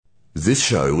This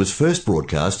show was first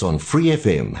broadcast on Free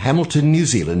FM, Hamilton, New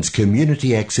Zealand's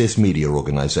community access media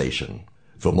organisation.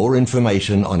 For more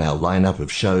information on our lineup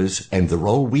of shows and the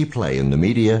role we play in the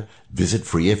media, visit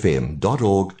freefm.org.nz.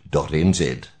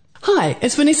 Hi,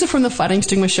 it's Vanessa from the Fighting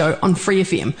Stigma Show on Free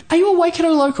FM. Are you a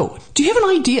Waikato local? Do you have an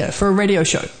idea for a radio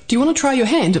show? Do you want to try your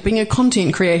hand at being a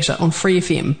content creator on Free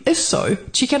FM? If so,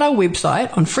 check out our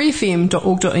website on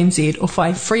freefm.org.nz or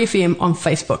find Free FM on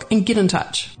Facebook and get in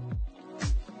touch.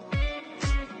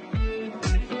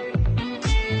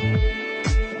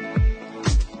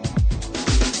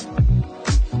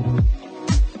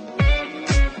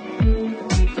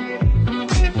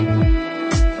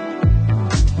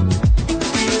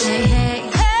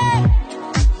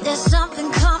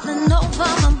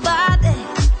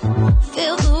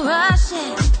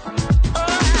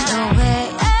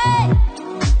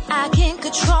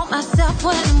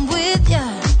 When I'm with you,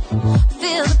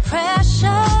 feel the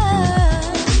pressure.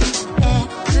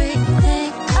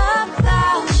 Everything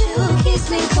about you keeps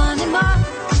me wanting more.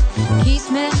 Keeps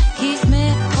me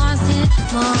wanting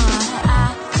more.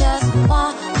 I just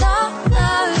wanna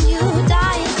learn you,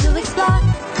 dying to explore.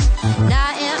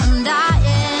 I'm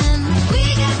dying. We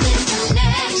got this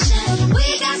connection. We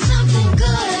got something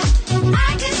good.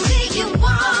 I can see you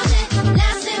want it.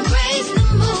 Let's embrace the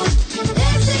mood.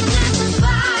 Let's ignite the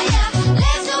fire.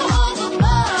 Let's go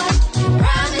overboard.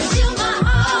 Promise you my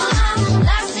all. I'm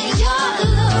lost in your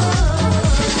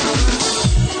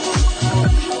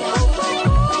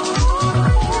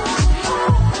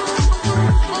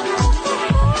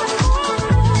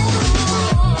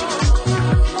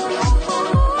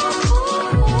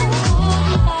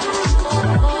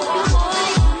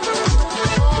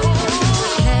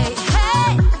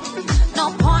Hey, no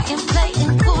point in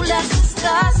playing cool. Let's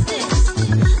discuss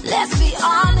this. Let's be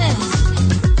honest.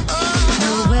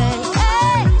 No way,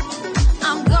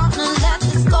 I'm gonna let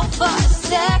this go for a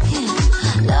second.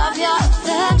 Love your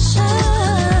affection.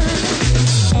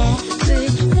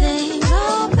 Everything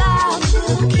about you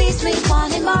keeps me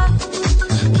wanting more.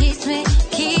 Keeps me.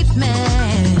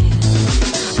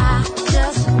 I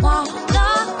just wanna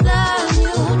learn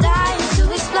you, dying to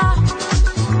explore.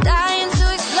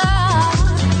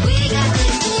 We got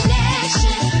this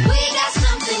connection. We got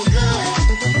something good.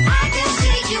 I can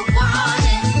see you want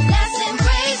it. Let's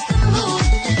embrace the mood.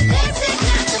 Let's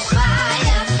ignite the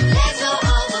fire. Let's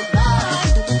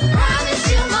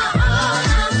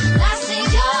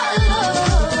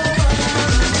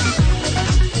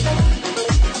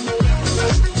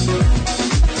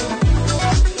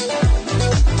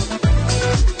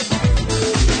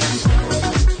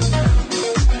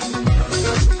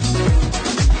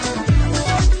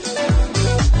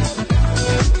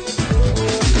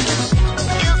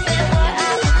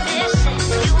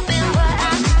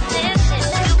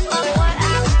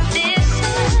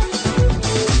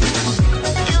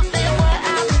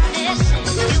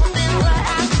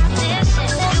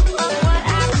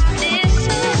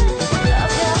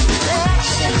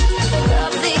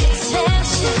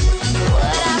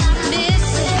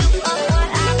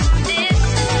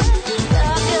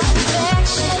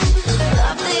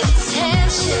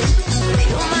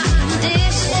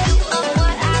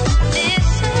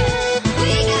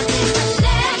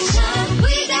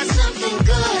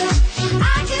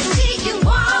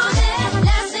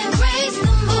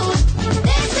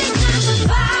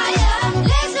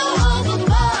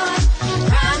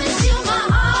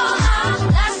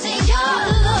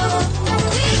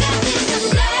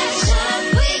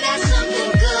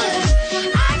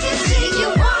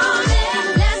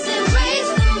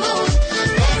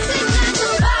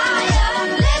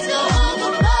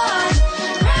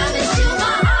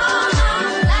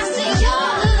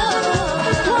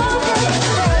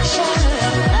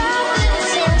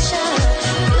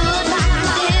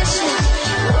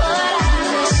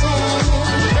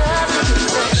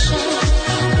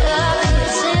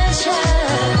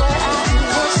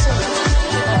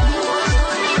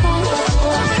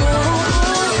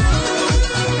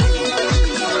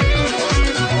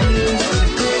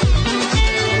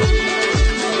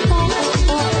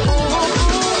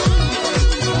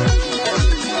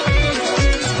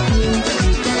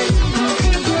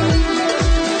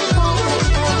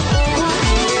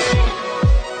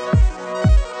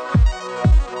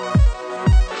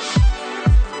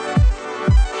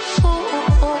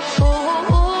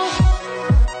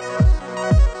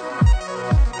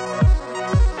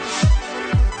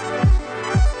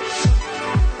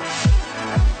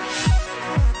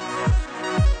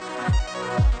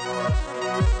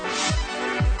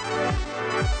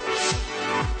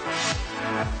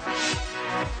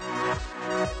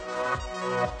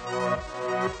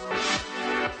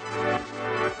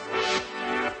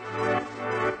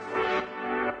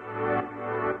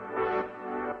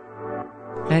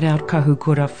flat out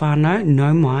kahukura whānau,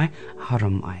 no mai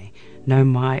haramai, no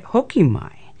mai hoki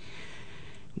mai.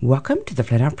 Welcome to the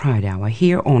Flat Out Pride Hour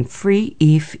here on Free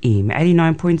FM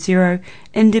 89.0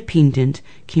 Independent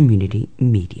Community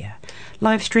Media.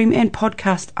 Live stream and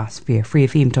podcast us via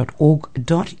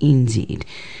freefm.org.nz,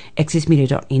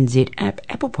 accessmedia.nz app,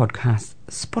 Apple Podcasts,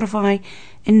 Spotify,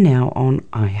 and now on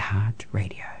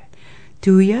iHeartRadio.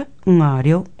 Tuia ngā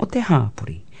reo o te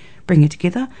hāpuri, bringing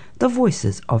together the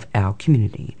voices of our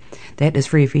community. That is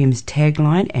Free FM's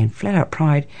tagline, and Flat Out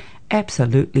Pride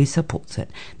absolutely supports it.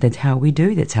 That's how we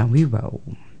do, that's how we roll.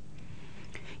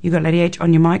 You got Lady H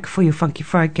on your mic for your Funky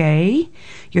Friday.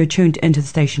 You're tuned into the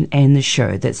station and the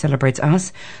show that celebrates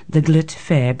us, the Glit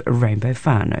Fab Rainbow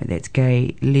Whānau. That's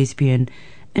gay, lesbian,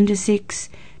 intersex,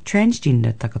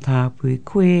 transgender, takatapu,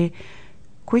 queer,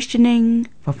 questioning,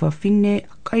 whawhawhine,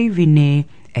 kaivine,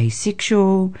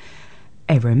 asexual,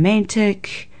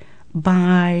 aromantic,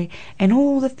 bi, and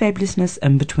all the fabulousness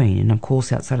in between, and of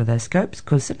course outside of those scopes,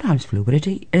 because sometimes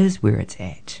fluidity is where it's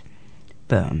at.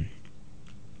 Boom.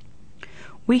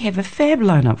 We have a fab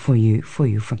lineup for you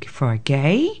Funky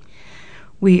Friday.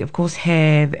 We of course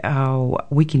have our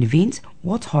weekend events,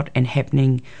 what's hot and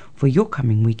happening for your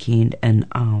coming weekend in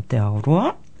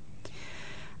Aotearoa.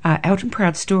 Out and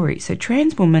Proud story, so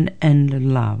trans women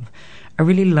in love. I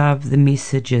really love the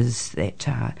messages that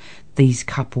these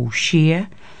couples share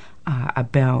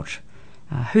about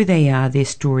who they are, their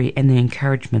story, and the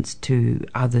encouragements to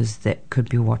others that could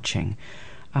be watching.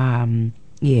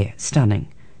 Stunning.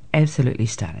 Absolutely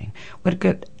stunning. We've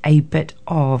got a bit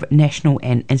of national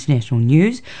and international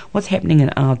news, what's happening in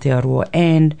Aotearoa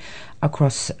and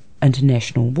across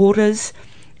international waters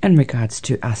in regards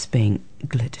to us being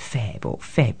glit fab or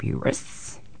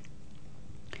fabulous.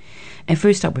 And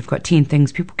first up, we've got 10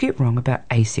 things people get wrong about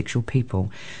asexual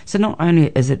people. So not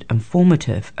only is it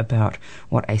informative about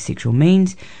what asexual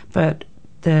means, but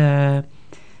the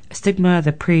stigma,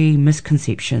 the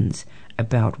misconceptions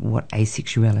about what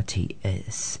asexuality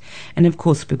is. And of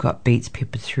course, we've got beats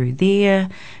peppered through there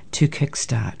to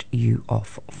kickstart you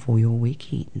off for your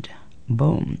weekend.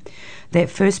 Boom. That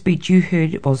first beat you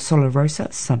heard was Solar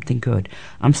Rosa, Something Good.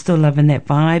 I'm still loving that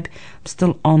vibe. I'm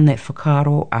still on that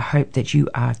whakaaro. I hope that you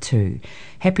are too.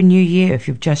 Happy New Year if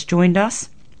you've just joined us.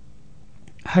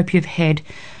 I hope you've had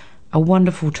a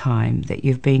wonderful time, that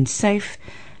you've been safe,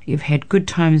 you've had good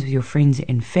times with your friends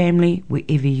and family,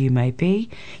 wherever you may be.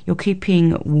 You're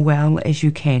keeping well as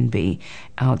you can be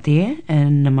out there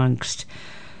and amongst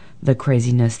the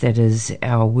craziness that is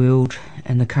our world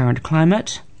and the current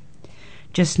climate.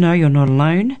 Just know you're not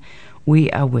alone.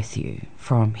 We are with you.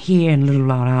 From here in Little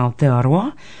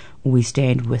Aotearoa, we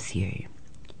stand with you.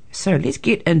 So let's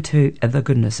get into the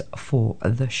goodness for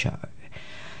the show.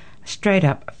 Straight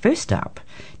up, first up,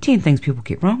 10 things people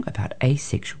get wrong about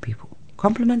asexual people.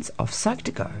 Compliments of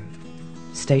Psych2Go.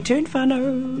 Stay tuned,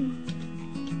 whānau.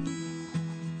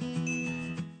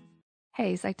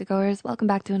 Hey, Psych2Goers, welcome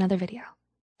back to another video.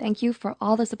 Thank you for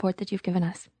all the support that you've given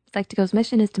us. Psych2Go's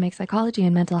mission is to make psychology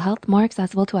and mental health more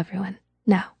accessible to everyone.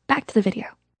 Now, back to the video.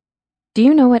 Do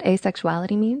you know what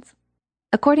asexuality means?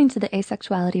 According to the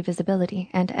Asexuality Visibility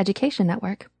and Education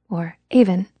Network, or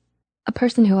AVEN, a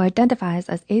person who identifies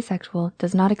as asexual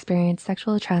does not experience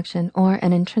sexual attraction or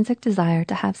an intrinsic desire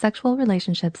to have sexual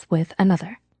relationships with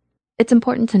another. It's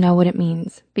important to know what it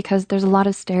means because there's a lot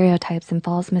of stereotypes and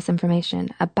false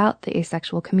misinformation about the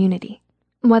asexual community.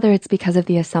 Whether it's because of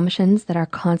the assumptions that are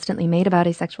constantly made about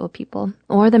asexual people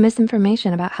or the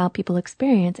misinformation about how people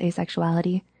experience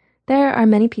asexuality, there are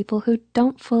many people who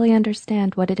don't fully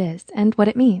understand what it is and what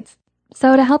it means.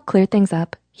 So to help clear things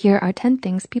up, here are 10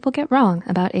 things people get wrong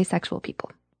about asexual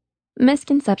people.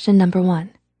 Misconception number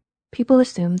 1. People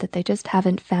assume that they just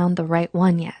haven't found the right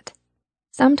one yet.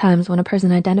 Sometimes when a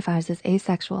person identifies as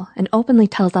asexual and openly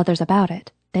tells others about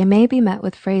it, they may be met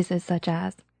with phrases such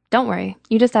as, "Don't worry,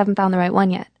 you just haven't found the right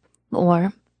one yet,"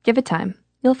 or "Give it time,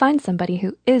 you'll find somebody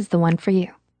who is the one for you."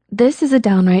 This is a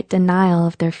downright denial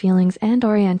of their feelings and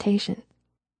orientation.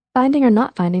 Finding or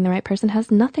not finding the right person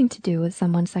has nothing to do with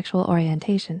someone's sexual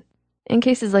orientation. In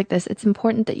cases like this, it's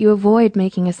important that you avoid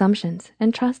making assumptions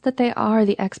and trust that they are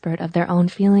the expert of their own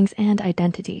feelings and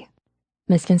identity.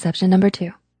 Misconception number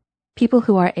 2. People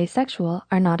who are asexual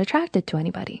are not attracted to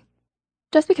anybody.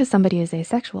 Just because somebody is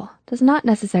asexual does not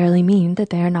necessarily mean that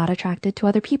they are not attracted to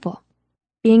other people.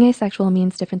 Being asexual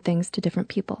means different things to different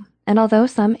people, and although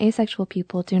some asexual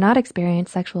people do not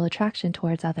experience sexual attraction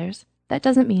towards others, that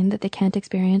doesn't mean that they can't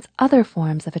experience other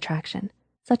forms of attraction,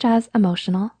 such as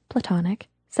emotional, platonic,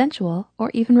 sensual,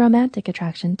 or even romantic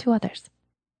attraction to others.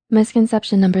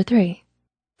 Misconception number 3.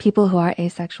 People who are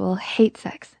asexual hate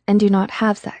sex and do not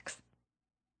have sex.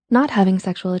 Not having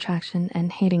sexual attraction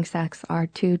and hating sex are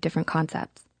two different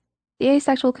concepts. The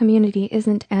asexual community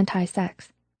isn't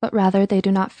anti-sex, but rather they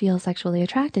do not feel sexually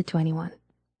attracted to anyone.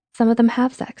 Some of them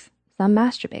have sex, some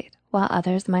masturbate, while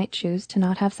others might choose to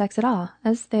not have sex at all,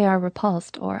 as they are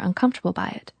repulsed or uncomfortable by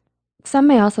it. Some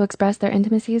may also express their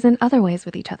intimacies in other ways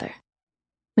with each other.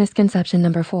 Misconception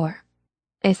number 4.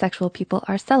 Asexual people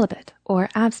are celibate or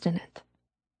abstinent.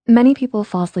 Many people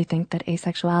falsely think that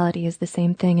asexuality is the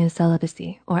same thing as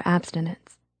celibacy or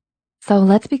abstinence. So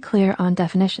let's be clear on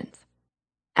definitions.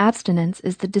 Abstinence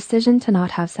is the decision to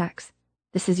not have sex.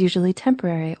 This is usually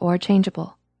temporary or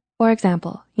changeable. For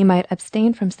example, you might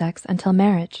abstain from sex until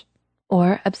marriage,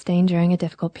 or abstain during a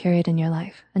difficult period in your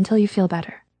life until you feel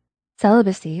better.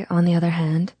 Celibacy, on the other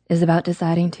hand, is about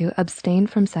deciding to abstain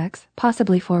from sex,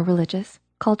 possibly for religious,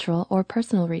 cultural, or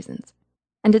personal reasons,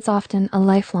 and it's often a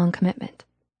lifelong commitment.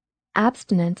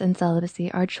 Abstinence and celibacy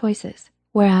are choices,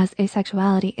 whereas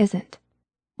asexuality isn't.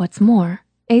 What's more,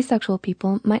 asexual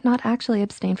people might not actually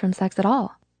abstain from sex at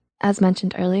all. As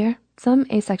mentioned earlier, some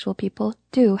asexual people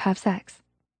do have sex.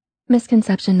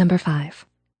 Misconception number 5.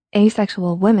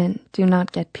 Asexual women do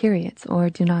not get periods or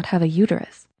do not have a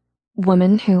uterus.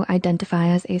 Women who identify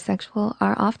as asexual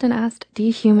are often asked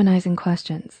dehumanizing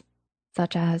questions,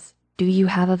 such as, do you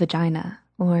have a vagina,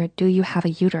 or do you have a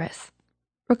uterus?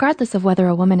 Regardless of whether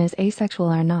a woman is asexual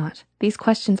or not, these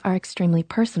questions are extremely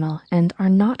personal and are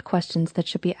not questions that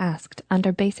should be asked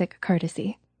under basic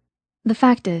courtesy. The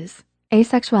fact is,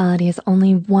 asexuality is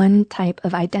only one type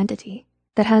of identity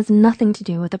that has nothing to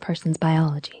do with a person's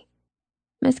biology.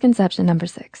 Misconception number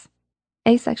 6.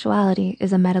 Asexuality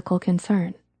is a medical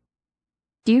concern.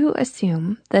 Do you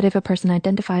assume that if a person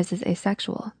identifies as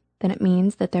asexual, then it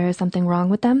means that there is something wrong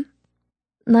with them?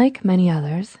 Like many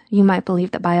others, you might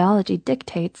believe that biology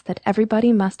dictates that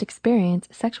everybody must experience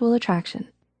sexual attraction,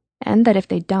 and that if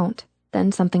they don't,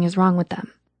 then something is wrong with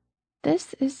them.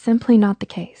 This is simply not the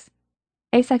case.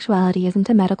 Asexuality isn't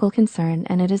a medical concern,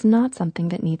 and it is not something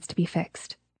that needs to be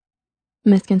fixed.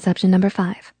 Misconception number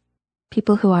 5.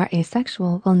 People who are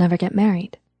asexual will never get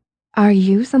married. Are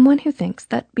you someone who thinks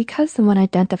that because someone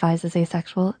identifies as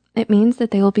asexual, it means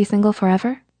that they will be single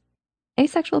forever?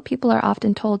 Asexual people are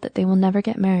often told that they will never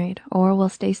get married or will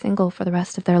stay single for the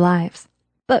rest of their lives.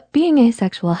 But being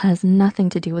asexual has nothing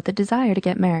to do with the desire to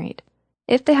get married.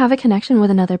 If they have a connection with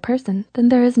another person, then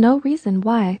there is no reason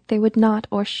why they would not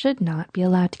or should not be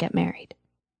allowed to get married.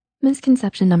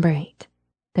 Misconception number 8.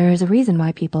 There is a reason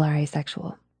why people are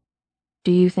asexual.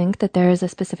 Do you think that there is a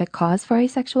specific cause for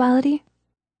asexuality?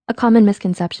 A common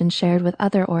misconception shared with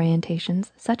other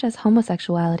orientations, such as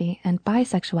homosexuality and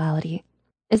bisexuality,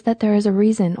 is that there is a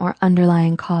reason or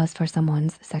underlying cause for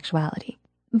someone's sexuality.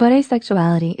 But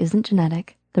asexuality isn't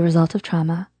genetic, the result of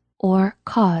trauma, or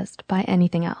caused by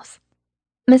anything else.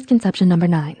 Misconception number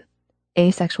 9.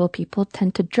 Asexual people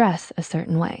tend to dress a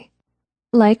certain way.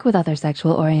 Like with other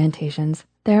sexual orientations,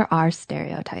 there are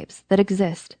stereotypes that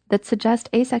exist that suggest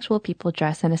asexual people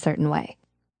dress in a certain way.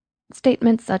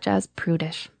 Statements such as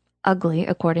prudish, ugly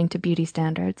according to beauty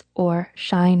standards, or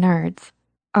shy nerds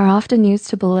are often used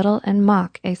to belittle and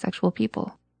mock asexual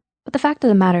people. But the fact of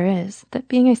the matter is that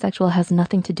being asexual has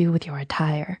nothing to do with your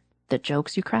attire, the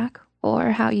jokes you crack,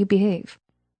 or how you behave.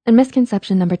 And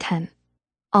misconception number 10.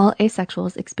 All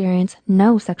asexuals experience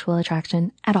no sexual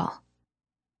attraction at all.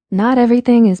 Not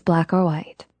everything is black or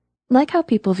white. Like how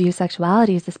people view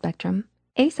sexuality as a spectrum,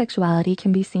 asexuality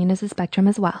can be seen as a spectrum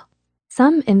as well.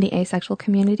 Some in the asexual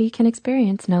community can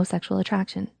experience no sexual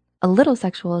attraction, a little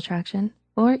sexual attraction,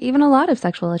 or even a lot of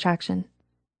sexual attraction.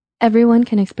 Everyone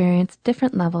can experience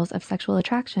different levels of sexual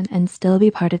attraction and still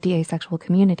be part of the asexual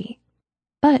community.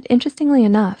 But interestingly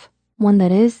enough, one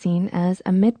that is seen as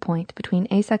a midpoint between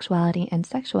asexuality and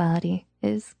sexuality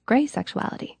is gray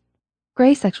sexuality.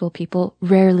 Gray sexual people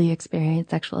rarely experience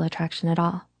sexual attraction at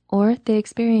all, or they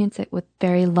experience it with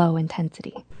very low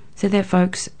intensity. So that,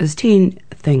 folks, is 10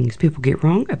 things people get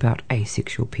wrong about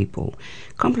asexual people.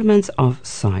 Compliments of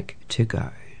Psych to Go.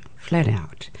 Flat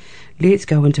out. Let's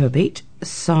go into a beat.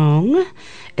 Song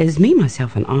is Me,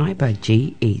 Myself and I by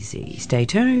G-Eazy. Stay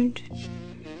tuned.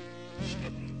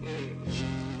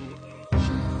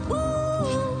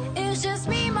 Ooh, it's just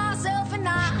me, myself and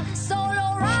I.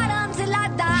 Solo ride until I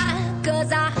die.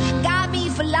 'Cause I got me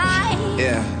for life.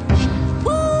 Yeah.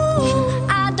 Ooh,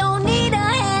 I don't need a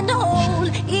hand to hold.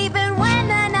 Even when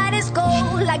the night is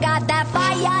cold, I got that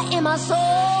fire in my soul.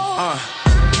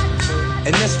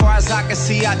 And as far as I can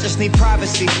see, I just need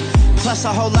privacy. Plus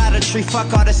a whole lot of tree,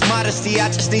 fuck all this modesty. I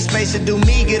just need space to do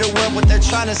me, get away what they're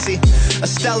trying to see. A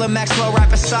Stella Maxwell right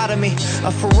beside of me.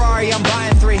 A Ferrari, I'm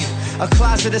buying 3. A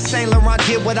closet of Saint Laurent,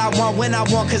 get what I want when I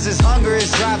want, 'cause this hunger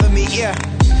is driving me, yeah.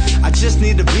 I just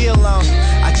need to be alone.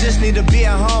 I just need to be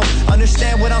at home.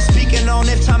 Understand what I'm speaking on.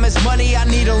 If time is money, I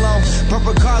need a loan. But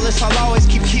regardless, I'll always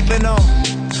keeping on.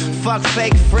 Fuck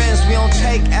fake friends, we don't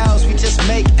take L's, we just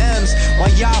make M's.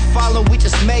 While y'all follow, we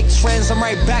just make trends. I'm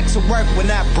right back to work when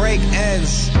that break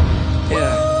ends.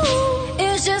 Yeah.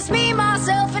 It's just me,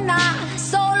 myself, and I.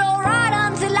 Solo ride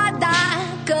until I die.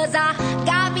 Cause I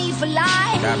got me for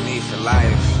life. Got me for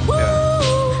life.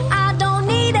 Yeah. I don't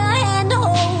need a hand to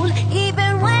hold.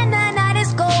 Even when the night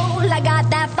is cold, I got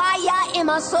that fire in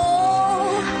my soul.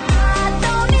 I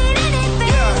don't need anything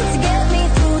to get me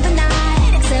through the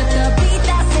night, except the beat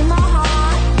that's in my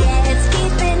heart. Yeah, it's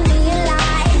keeping me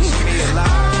alive.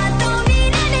 I don't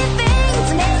need anything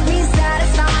to make me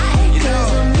satisfied.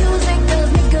 Cause the music does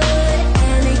me good,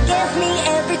 and it gets me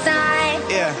every time.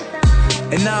 Yeah.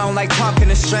 And I don't like talking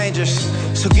to strangers,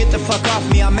 so get the fuck off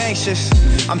me, I'm anxious.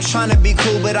 I'm trying to be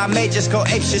cool, but I may just go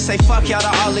apeshit. Say fuck y'all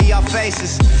to all of y'all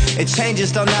faces. It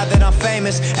changes though now that I'm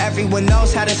famous. Everyone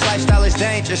knows how this lifestyle is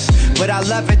dangerous, but I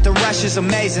love it, the rush is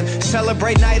amazing.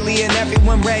 Celebrate nightly and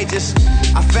everyone rages.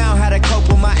 I found how to cope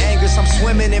with my angers. I'm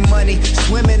swimming in money,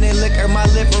 swimming in liquor. My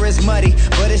liver is muddy,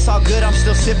 but it's all good, I'm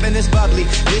still sipping this bubbly.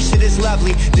 This shit is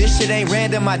lovely, this shit ain't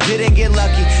random, I didn't get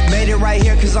lucky. Made it right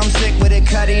here cause I'm sick with it,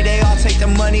 Cuddy. They all take the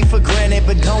money for granted,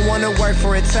 but don't wanna work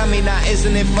for it. Tell me now,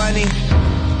 isn't it funny?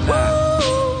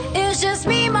 It's just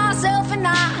me, myself, and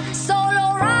I.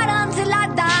 Solo ride until I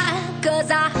die.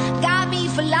 Cause I got me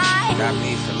for life. Got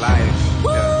me for life.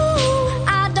 Yeah.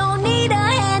 I don't need a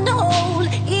hand to hold.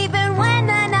 Even when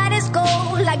the night is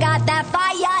cold, I got that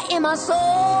fire in my soul.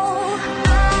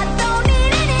 I don't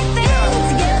need anything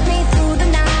to get me through the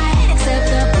night, except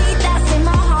the beat that's in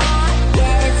my heart.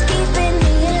 Yeah, it's keeping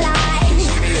me alive.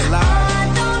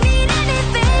 I don't need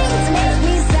anything to make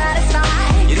me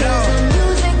satisfied. You know, the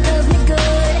music does me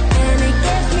good, and it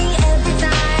gets me every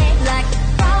time. Like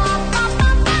ba ba ba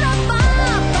ba da ba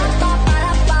ba ba ba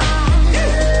da ba.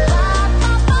 Ba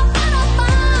ba ba ba da ba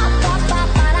ba ba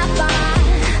ba da ba.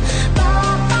 Ba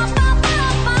ba ba ba da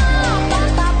ba ba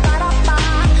ba ba da ba.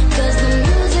 'Cause the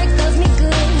music does me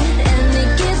good, and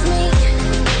it gives me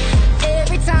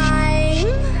every time.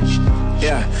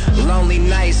 yeah. Lonely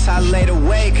nights, I laid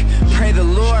awake. Pray the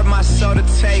Lord my soul to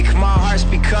take. My heart's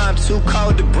become too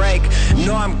cold to break.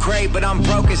 Know I'm great, but I'm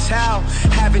broke as hell.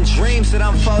 Having dreams that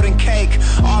I'm folding cake.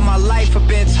 All my life I've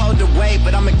been told to wait,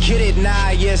 but I'ma get it now,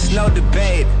 yes, no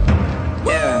debate.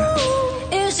 Yeah.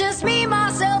 It's just me,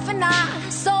 myself, and I.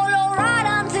 Solo ride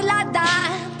until I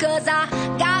die. 'Cause I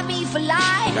got me for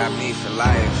life. Got me for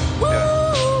life.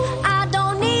 Yeah. I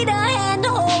don't need a hand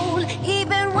to hold.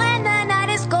 Even when the night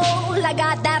is cold, I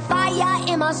got that fire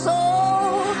in my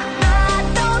soul. I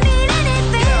don't need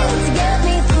anything to get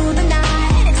me through the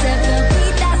night, except the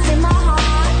beat that's in my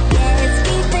heart. Yeah, it's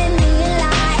keeping me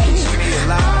alive.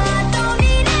 I don't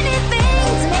need anything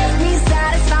to make me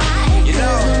satisfied. You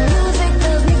know, 'Cause the music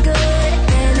does me good,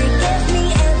 and it gets me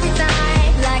every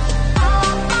time. Like ba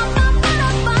ba ba ba da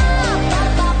ba ba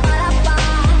ba ba da ba.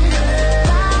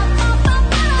 Ba ba ba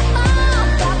ba da ba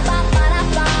ba ba ba da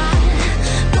ba.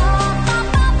 Ba ba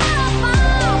ba ba da ba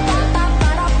ba ba ba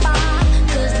da ba.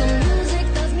 'Cause the music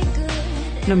does me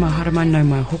good. No mahara mai, no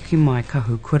mai hoki mai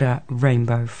kahu kura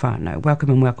Rainbow Whānau. Welcome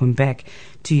and welcome back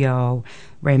to your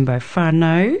Rainbow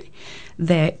Whānau.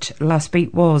 That last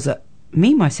beat was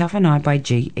Me, Myself and I by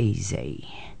G-Eazy.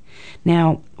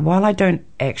 Now, while I don't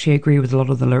actually agree with a lot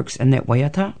of the lyrics in that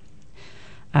waiata,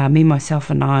 Me, Myself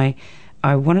and I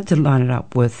wanted to line it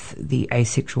up with the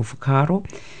asexual whakaaro,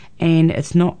 and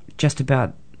it's not just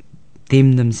about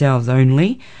them themselves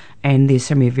only, and there's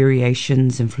so many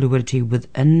variations and fluidity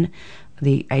within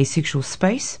the asexual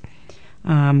space.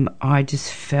 I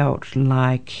just felt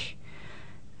like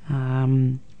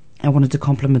I wanted to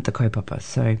compliment the kaupapa.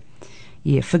 So,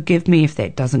 yeah, forgive me if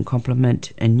that doesn't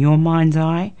compliment in your mind's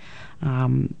eye,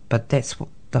 but that's what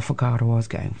the whakaaro I was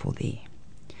going for there.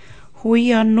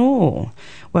 Hui anō.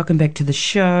 Welcome back to the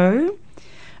show.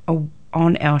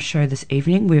 On our show this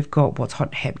evening, we've got what's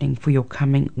hot happening for your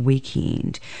coming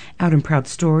weekend. Out and Proud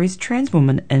Stories, Trans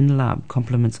Woman in Love,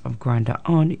 Compliments of Grindr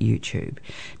on YouTube.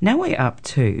 Now we're up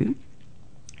to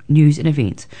news and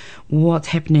events. What's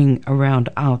happening around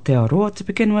Aotearoa to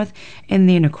begin with, and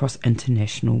then across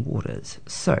international waters.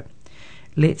 So,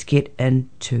 let's get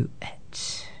into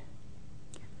it.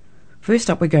 First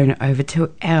up, we're going over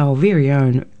to our very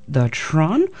own The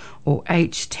Tron, or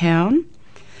H-Town.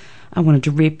 I wanted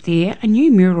to rep there a new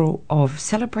mural of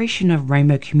celebration of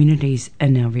rainbow communities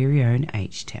in our very own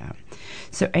H-Town.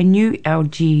 So a new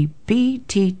LGBTQIA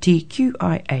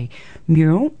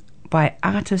mural by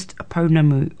artist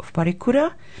Pounamu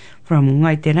Wharekura from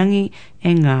Ngaiterangi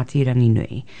and Ngāti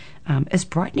Ranginui. is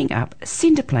brightening up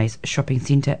Centre Place shopping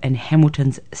centre in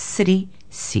Hamilton's city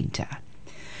centre.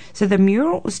 So the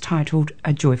mural was titled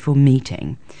A Joyful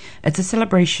Meeting. It's a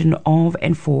celebration of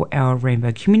and for our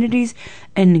rainbow communities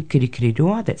in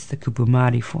Kirikiriroa, that's the kupu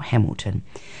Māori for Hamilton.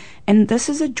 And this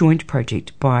is a joint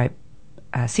project by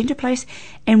Centre Place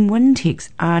and Wintec's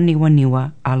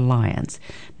Āniwa Alliance.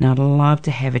 Now I'd love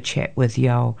to have a chat with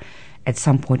y'all at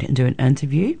some point and do an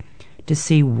interview to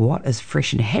see what is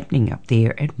fresh and happening up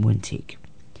there at Wintec.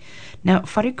 Now,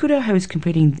 Wharekura, who is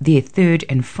completing their third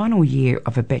and final year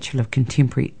of a Bachelor of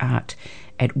Contemporary Art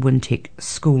at Wintec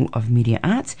School of Media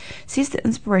Arts, says the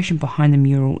inspiration behind the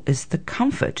mural is the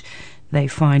comfort they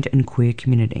find in queer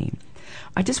community.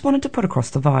 I just wanted to put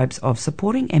across the vibes of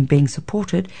supporting and being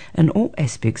supported in all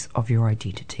aspects of your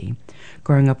identity.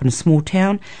 Growing up in a small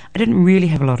town, I didn't really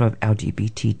have a lot of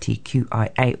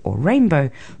LGBTQIA or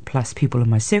rainbow plus people in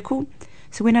my circle,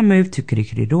 so when I moved to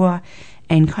Kirikiriroa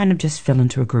and kind of just fell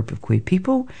into a group of queer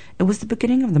people, it was the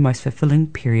beginning of the most fulfilling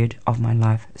period of my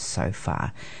life so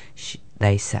far,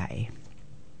 they say.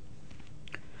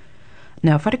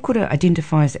 Now, Wharekura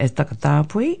identifies as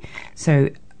takatāpui, so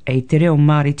a te reo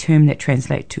Māori term that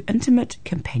translates to intimate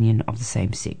companion of the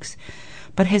same sex,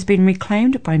 but has been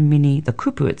reclaimed by many, the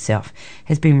kupu itself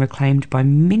has been reclaimed by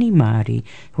many Māori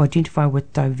who identify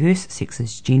with diverse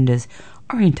sexes, genders,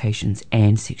 orientations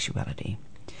and sexuality.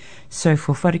 So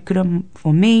for Wharekura,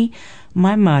 for me,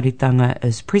 my Māoritanga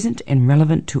is present and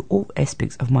relevant to all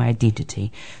aspects of my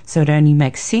identity, so it only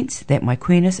makes sense that my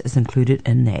queerness is included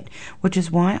in that, which is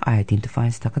why I identify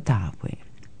as takatāpui.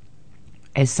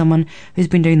 As someone who's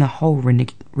been doing the whole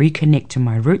reconnect to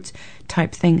my roots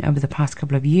type thing over the past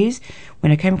couple of years,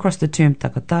 when I came across the term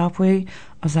takatāpui,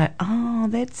 I was like, oh,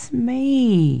 that's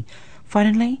me.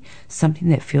 Finally, something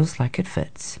that feels like it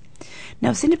fits.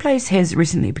 Now, Centre Place has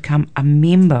recently become a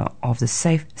member of the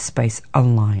Safe Space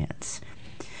Alliance.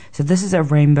 So this is a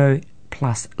Rainbow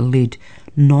Plus led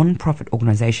non-profit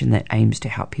organisation that aims to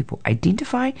help people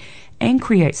identify and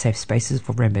create safe spaces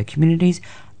for rainbow communities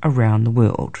around the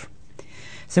world.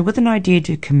 So with an idea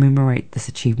to commemorate this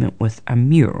achievement with a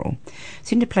mural,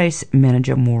 Centre Place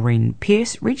manager Maureen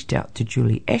Pearce reached out to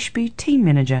Julie Ashby, team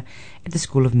manager at the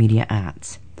School of Media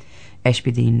Arts.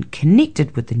 Ashby then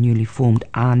connected with the newly formed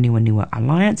Āniwa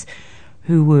Alliance,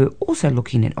 who were also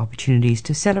looking at opportunities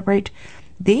to celebrate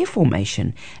their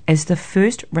formation as the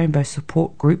first rainbow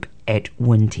support group at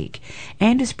Wintec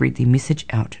and to spread their message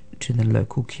out to the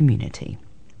local community.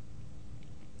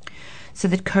 So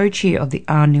the co-chair of the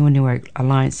Āniwa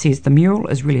Alliance says the mural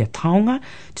is really a taonga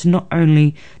to not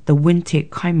only the Wintec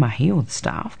kaimahi or the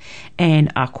staff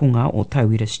and akonga or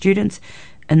tauira students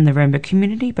in the rainbow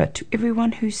community, but to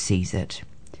everyone who sees it.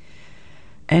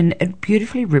 And it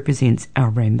beautifully represents our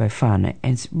rainbow whānau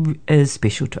and is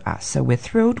special to us, so we're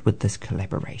thrilled with this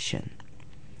collaboration.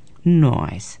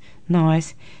 Nice,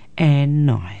 and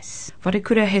nice.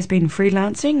 Wharekura has been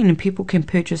freelancing and people can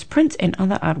purchase prints and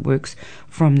other artworks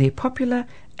from their popular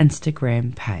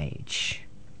Instagram page.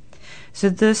 So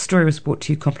this story was brought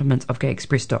to you compliments of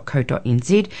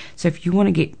gayexpress.co.nz. So if you want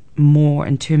to get more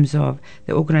in terms of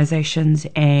the organisations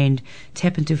and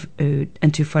tap into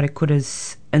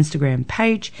Wharekura's Instagram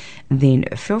page, then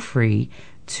feel free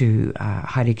to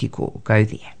haere kiko, go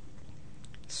there.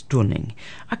 Stunning.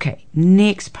 Okay,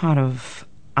 next part of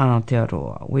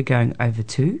Aotearoa, we're going over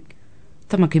to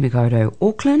Tamakimikaurau,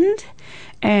 Auckland,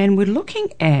 and we're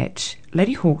looking at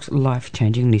Lady Hawk's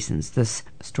life-changing lessons. This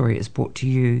story is brought to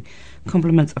you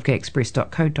compliments of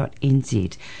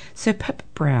gayexpress.co.nz. So Pip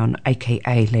Brown,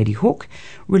 aka Lady Hawk,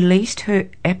 released her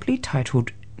aptly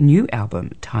titled new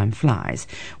album Time Flies,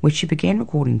 which she began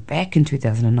recording back in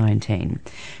 2019.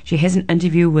 She has an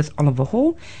interview with Oliver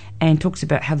Hall and talks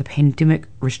about how the pandemic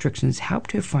restrictions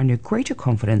helped her find her greater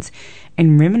confidence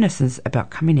and reminisces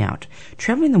about coming out,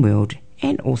 travelling the world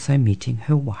and also meeting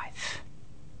her wife.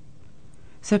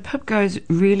 So Pip goes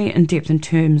really in depth in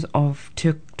terms of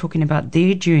talking about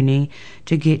their journey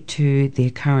to get to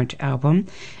their current album,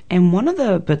 and one of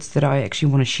the bits that I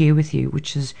actually want to share with you,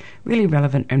 which is really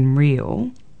relevant and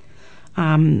real,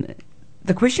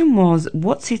 the question was,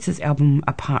 what sets this album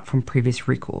apart from previous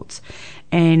records?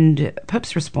 And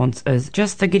Pip's response is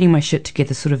just the getting my shit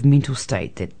together sort of mental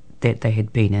state that they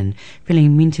had been in,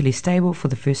 feeling mentally stable for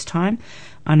the first time.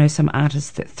 I know some artists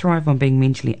that thrive on being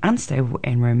mentally unstable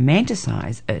and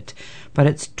romanticize it, but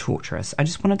it's torturous. I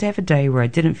just wanted to have a day where I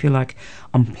didn't feel like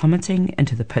I'm plummeting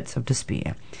into the pits of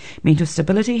despair. Mental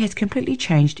stability has completely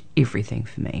changed everything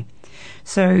for me.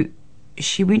 So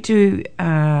she went to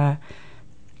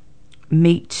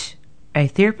meet a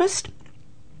therapist,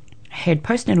 had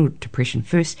postnatal depression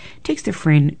first, texted a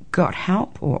friend, got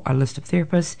help or a list of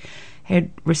therapists,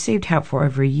 had received help for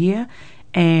over a year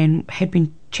and had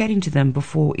been chatting to them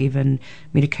before even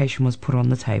medication was put on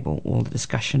the table or the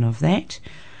discussion of that.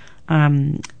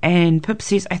 And Pip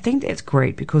says, I think that's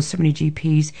great because so many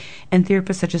GPs and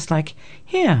therapists are just like,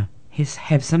 here,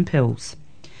 have some pills.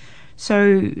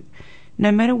 So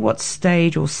no matter what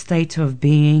stage or state of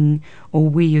being or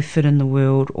where you fit in the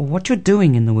world or what you're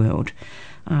doing in the world,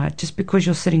 just because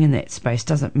you're sitting in that space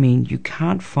doesn't mean you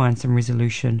can't find some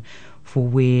resolution for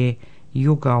where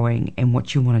you're going and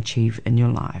what you want to achieve in your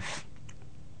life.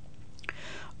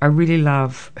 I really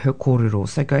love her kōrero,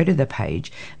 so go to the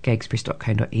page,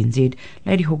 gayexpress.co.nz,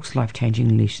 Lady Hawk's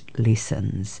Life-Changing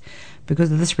Lessons.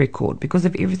 Because of this record, because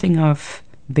of everything I've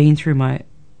been through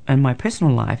in my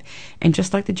personal life, and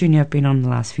just like the journey I've been on the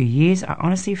last few years, I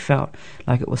honestly felt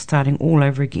like it was starting all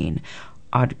over again.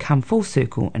 I'd come full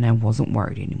circle and I wasn't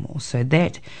worried anymore. So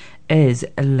that is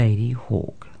a Lady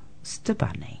Hawk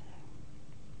Stabani.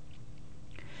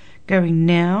 Going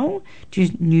now to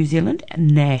New Zealand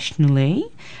nationally,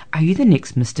 are you the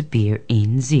next Mr. Bear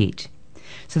NZ?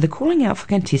 So they're calling out for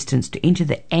contestants to enter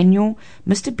the annual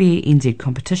Mr. Bear NZ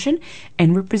competition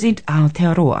and represent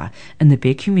Aotearoa in the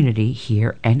bear community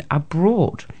here and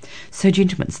abroad. So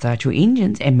gentlemen, start your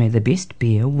engines and may the best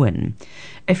bear win.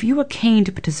 If you are keen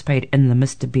to participate in the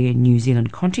Mr. Bear New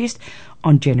Zealand contest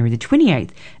on January the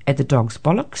 28th at the Dogs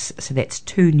Bollocks, so that's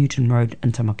 2 Newton Road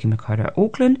in Tamaki Makaurau,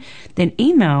 Auckland, then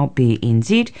email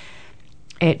BearNZ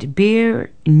at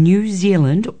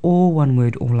bearnewzealand, all one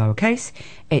word, all lowercase,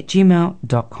 at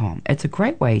gmail.com. It's a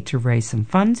great way to raise some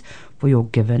funds for your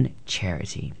given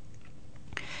charity.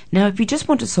 Now, if you just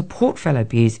want to support fellow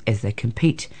bears as they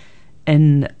compete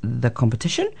in the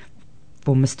competition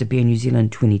for Mr. Bear New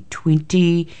Zealand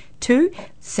 2022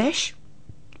 SASH,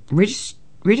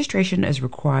 registration is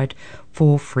required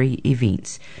for free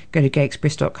events. Go to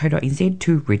gayexpress.co.nz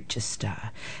to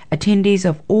register. Attendees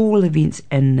of all events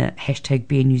in hashtag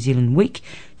Bear New Zealand Week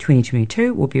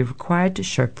 2022 will be required to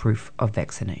show proof of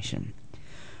vaccination.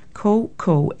 Cool.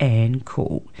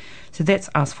 So that's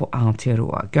us for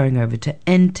Aotearoa. Going over to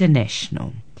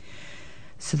international.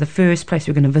 So the first place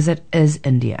we're going to visit is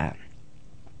India.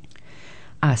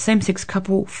 A same-sex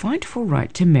couple find full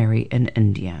right to marry in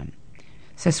India.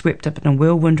 So swept up in a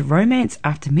whirlwind romance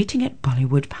after meeting at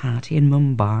Bollywood party in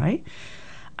Mumbai,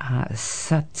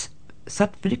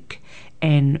 Satvik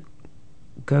and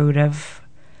Gaurav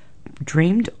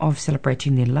dreamed of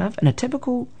celebrating their love in a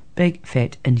typical big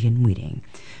fat Indian wedding.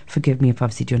 Forgive me if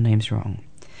I've said your names wrong.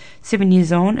 7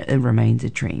 years on, it remains a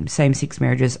dream. Same-sex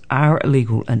marriages are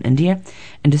illegal in India,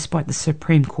 and despite the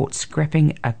Supreme Court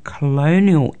scrapping a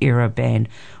colonial-era ban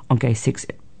on gay sex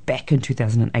back in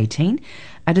 2018,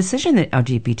 a decision that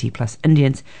LGBT plus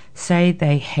Indians say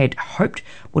they had hoped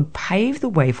would pave the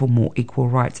way for more equal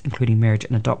rights, including marriage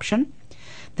and adoption.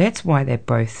 That's why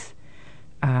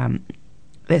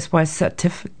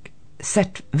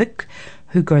Satvik,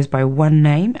 who goes by one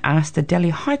name, asked the Delhi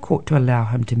High Court to allow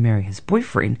him to marry his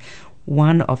boyfriend,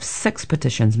 one of 6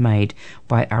 petitions made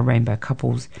by our rainbow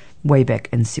couples way back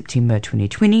in September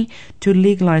 2020 to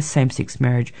legalise same-sex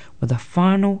marriage, with a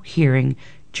final hearing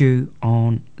due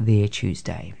on their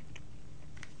Tuesday.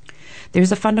 There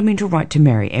is a fundamental right to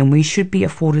marry, and we should be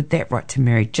afforded that right to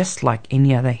marry just like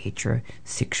any other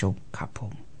heterosexual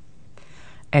couple.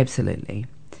 Absolutely.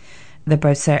 They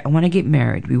both say, I want to get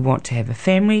married, we want to have a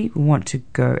family, we want to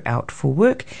go out for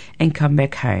work and come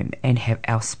back home and have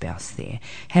our spouse there,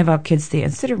 have our kids there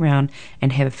and sit around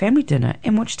and have a family dinner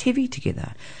and watch TV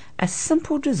together. A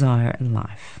simple desire in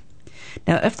life.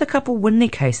 Now, if the couple win their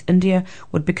case, India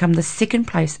would become the second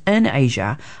place in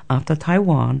Asia after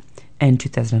Taiwan in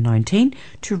 2019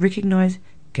 to recognise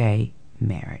gay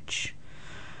marriage.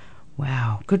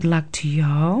 Wow, good luck to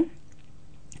y'all.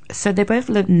 So they both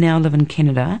now live in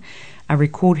Canada. A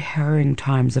record harrowing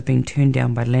times of being turned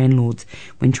down by landlords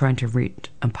when trying to rent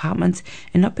apartments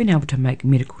and not being able to make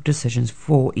medical decisions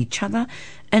for each other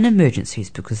in emergencies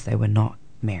because they were not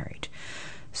married.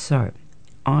 So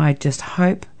I just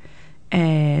hope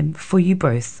for you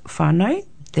both, whānau,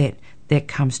 that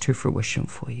comes to fruition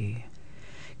for you.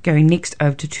 Going next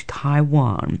over to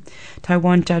Taiwan.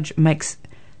 Taiwan judge makes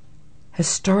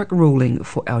historic ruling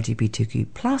for LGBTQ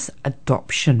plus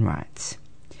adoption rights.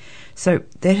 So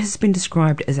that has been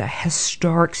described as a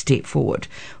historic step forward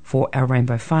for our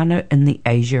rainbow whānau in the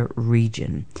Asia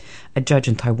region. A judge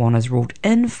in Taiwan has ruled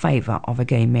in favour of a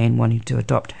gay man wanting to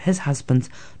adopt his husband's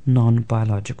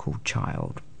non-biological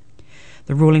child.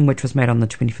 The ruling, which was made on the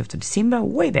 25th of December,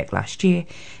 way back last year,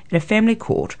 at a family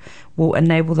court, will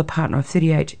enable the partner of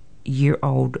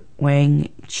 38-year-old Wang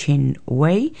Chen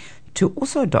Wei to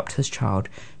also adopt his child,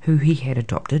 who he had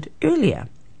adopted earlier.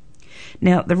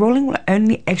 Now, the ruling will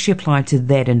only actually apply to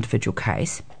that individual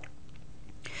case.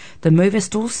 The move has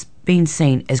still been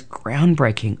seen as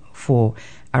groundbreaking for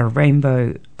a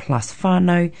Rainbow Plus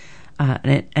whānau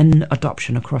in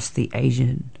adoption across the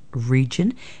Asian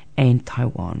region and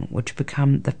Taiwan, which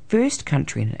became the first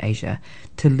country in Asia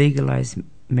to legalise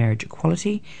marriage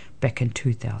equality back in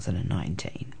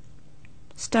 2019.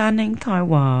 Stunning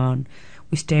Taiwan,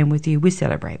 we stand with you, we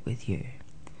celebrate with you.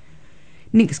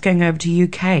 Next, going over to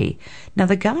UK. Now,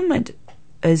 the government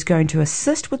is going to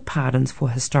assist with pardons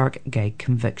for historic gay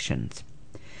convictions.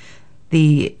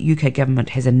 The UK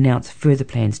government has announced further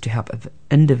plans to help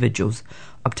individuals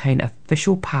obtain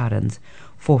official pardons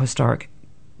for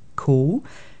historical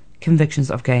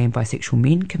convictions of gay and bisexual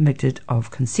men convicted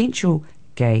of consensual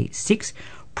gay sex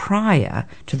prior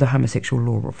to the homosexual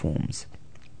law reforms.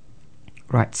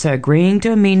 Right, so agreeing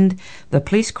to amend the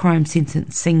Police Crime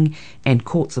Sentencing and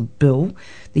Courts Bill,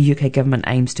 the UK government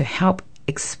aims to help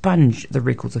expunge the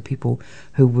records of people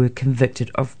who were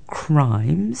convicted of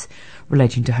crimes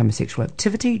relating to homosexual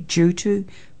activity due to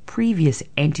previous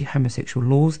anti-homosexual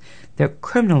laws that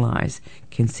criminalise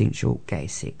consensual gay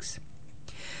sex.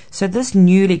 So this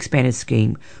newly expanded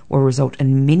scheme will result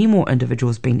in many more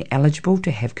individuals being eligible to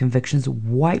have convictions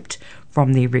wiped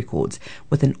from their records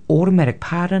with an automatic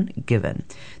pardon given.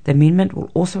 The amendment will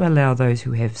also allow those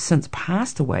who have since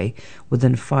passed away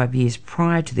within 5 years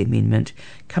prior to the amendment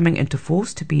coming into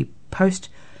force to be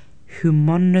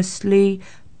posthumously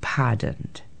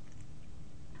pardoned.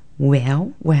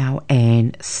 Wow,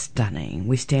 and stunning.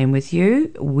 We stand with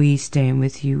you. We stand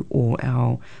with you, all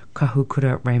our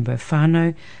kahukura rainbow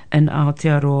whānau in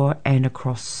Aotearoa and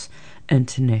across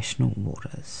international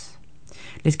waters.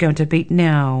 Let's go into a beat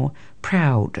now.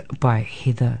 Proud by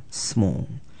Heather Small.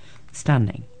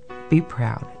 Stunning. Be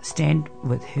proud. Stand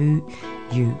with who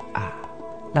you are.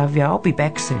 Love you. I'll be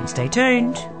back soon. Stay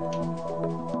tuned.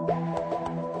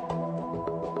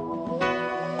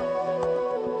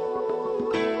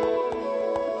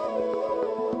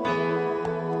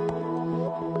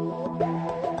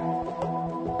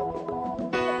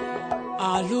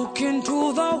 I look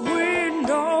into the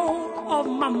window of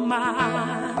my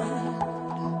mind,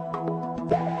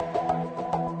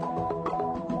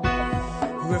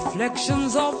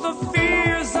 reflections of the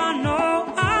fears I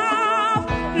know I've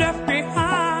left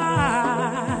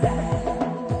behind.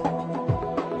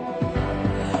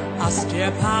 I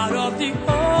step out of the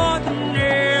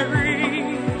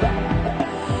ordinary,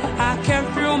 I can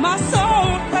feel my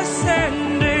soul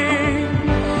ascending.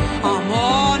 I'm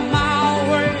on my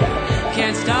way,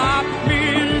 can't stop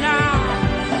me now,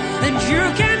 and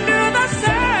you can do the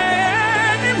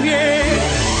same, yeah.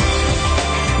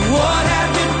 What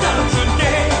have you done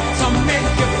today to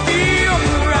make you feel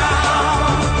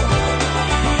proud?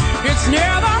 It's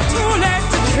never too late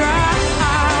to try.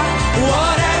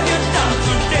 What have you done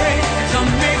today to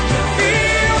make you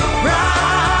feel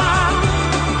proud?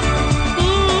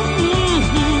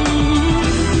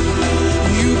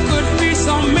 You could be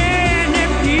so many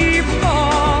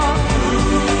people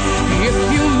if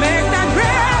you make that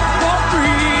grab for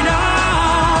freedom.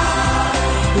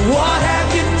 What have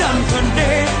you done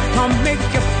today to make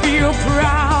you feel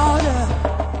proud?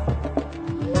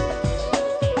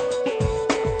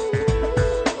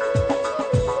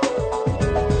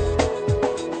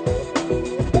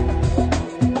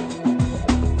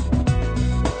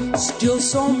 Still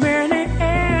so many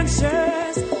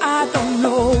answers I don't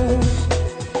know.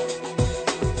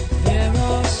 There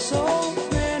are so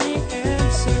many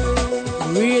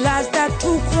answers. Realize that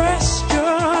to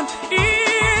question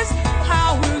is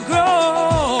how we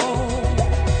grow.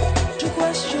 To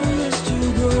question is to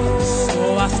grow.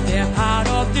 So I step out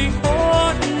of the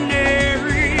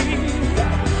ordinary.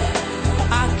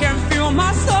 I can feel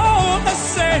my soul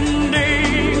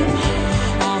ascending.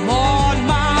 I'm on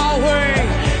my way,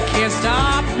 can't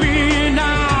stop me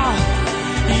now.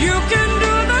 You can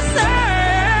do the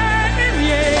same,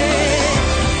 yeah.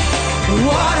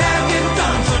 What have you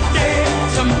done today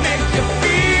to make you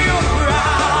feel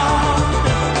proud?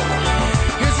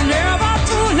 It's never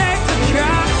too late to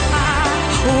try.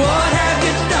 What have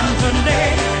you done today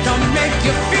to make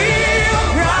you feel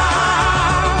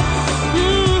proud?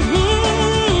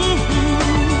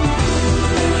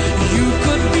 You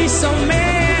could be so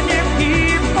many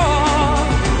people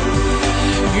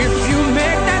if you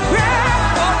make that grab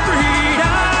for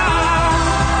freedom.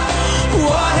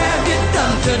 What have you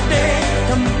done today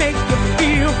to make you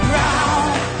feel proud?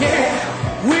 Yeah,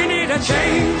 we need a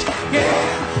change.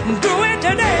 Yeah, do it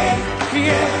today.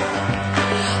 Yeah,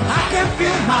 I can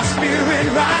feel my spirit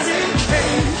rising.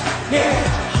 Change. Yeah,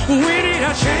 we need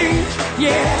a change.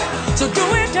 Yeah, so do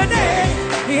it today.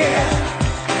 Yeah,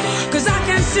 'cause I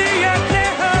can see you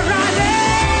clear horizon.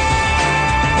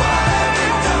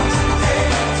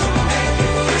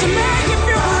 To make you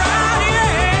feel proud,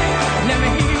 yeah. Let me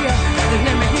hear you,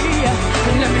 let me hear you,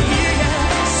 let me hear you.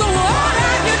 So what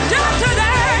have you done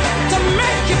today to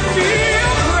make you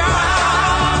feel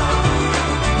proud?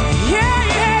 Yeah,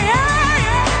 yeah, yeah,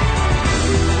 yeah.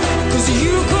 'Cause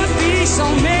you could be so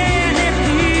many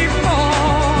people.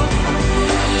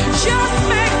 Just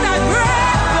make that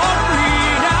breath for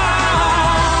freedom.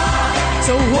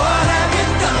 So what have you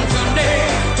done today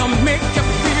to make you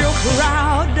feel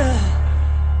proud?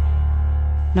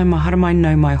 No mahara mai,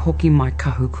 no mai hoki mai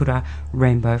kahukura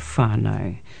Rainbow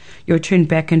Whānau. You're tuned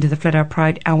back into the Flat Out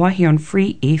Pride Hour here on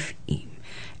Free FM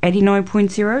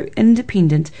 89.0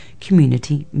 Independent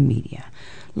Community Media.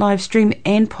 Live stream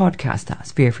and podcast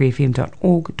us via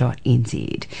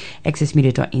freefm.org.nz,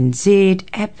 accessmedia.nz,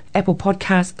 Apple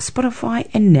Podcasts, Spotify,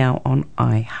 and now on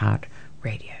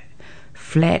iHeartRadio.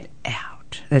 Flat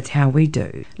out. That's how we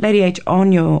do. Lady H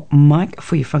on your mic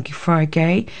for your Funky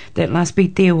Friday. That last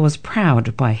beat there was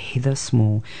Proud by Heather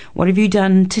Small. What have you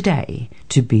done today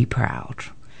to be proud?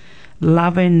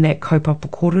 Loving that kaupapa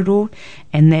korero,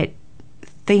 and that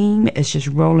theme is just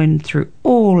rolling through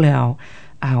all our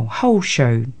whole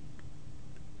show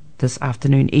this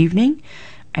afternoon, evening,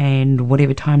 and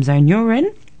whatever time zone you're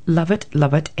in. Love it,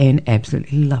 and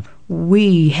absolutely love it.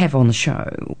 We have on the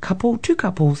show two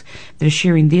couples that are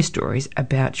sharing their stories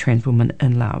about trans women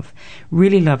in love.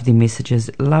 Really love their messages,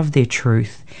 love their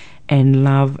truth, and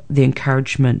love the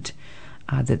encouragement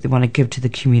that they want to give to the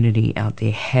community out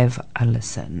there. Have a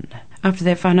listen. After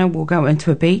that, whānau, we'll go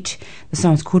into a beat. The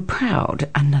song's called Proud,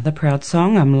 another proud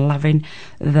song. I'm loving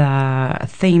the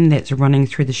theme that's running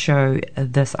through the show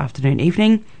this afternoon,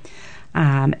 evening.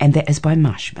 And that is by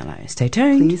Marshmallow. Stay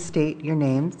tuned. Please state your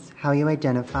names, how you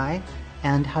identify,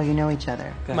 and how you know each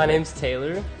other. My name's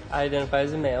Taylor. I identify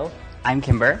as a male. I'm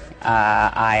Kimber.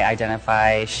 I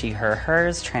identify she, her,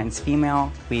 hers, trans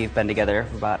female. We've been together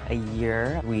for about a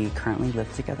year. We currently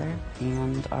live together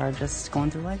and are just going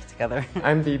through life together.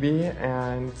 I'm BB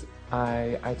and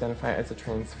I identify as a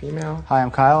trans female. Hi,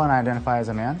 I'm Kyle and I identify as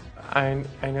a man. I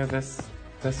know this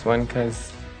one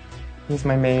because he's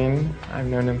my main. I've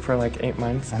known him for like 8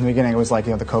 months. In the beginning, it was like,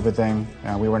 the COVID thing.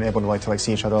 We weren't able to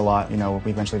see each other a lot. We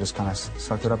eventually just kind of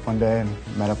sucked it up one day and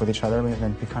met up with each other. And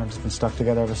then we kind of just been stuck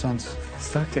together ever since.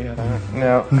 Stuck together?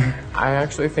 No. I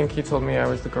actually think he told me I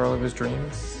was the girl of his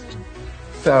dreams.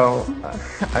 So,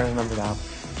 I remember that.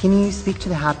 Can you speak to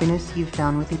the happiness you've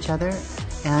found with each other?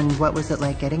 And what was it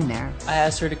like getting there? I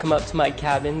asked her to come up to my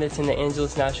cabin that's in the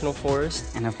Angeles National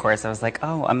Forest. And of course I was like,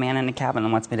 oh, a man in a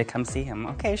cabin wants me to come see him.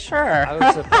 Okay, sure. I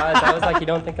was surprised. I was like, you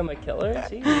don't think I'm a killer?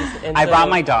 Jeez. And I brought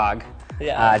my dog.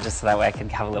 Yeah. Just so that way I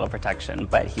could have a little protection.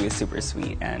 But he was super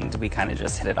sweet and we kind of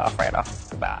just hit it off right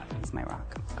off the bat. He's my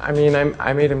rock. I mean,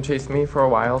 I made him chase me for a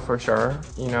while for sure.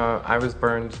 I was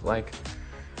burned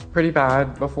pretty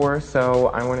bad before, so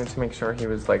I wanted to make sure he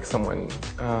was someone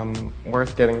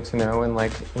worth getting to know and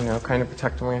kind of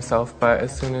protecting myself. But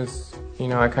as soon as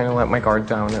I kind of let my guard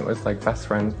down, it was best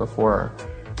friends before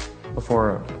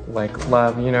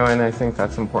love, and I think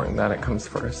that's important that it comes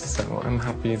first. So I'm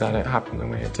happy that it happened the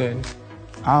way it did.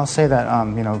 I'll say that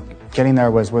getting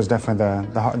there was definitely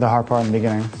the hard part in the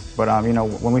beginning. But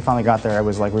when we finally got there, it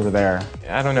was like we were there.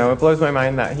 I don't know. It blows my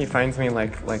mind that he finds me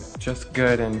just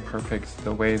good and perfect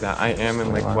the way that I am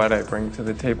and what I bring to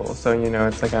the table. So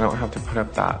it's I don't have to put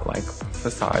up that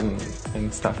facade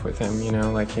and stuff with him.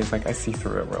 He's I see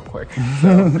through it real quick.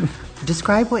 So.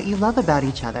 Describe what you love about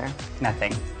each other.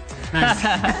 Nothing.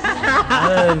 I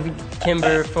love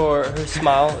Kimber for her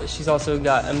smile. She's also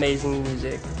got amazing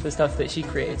music. The stuff that she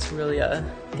creates really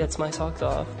gets my socks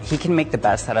off. He can make the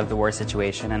best out of the worst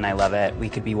situation, and I love it. We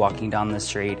could be walking down the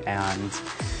street, and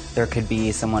there could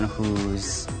be someone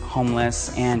who's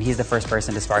homeless, and he's the first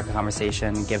person to spark a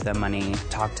conversation, give them money,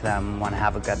 talk to them, want to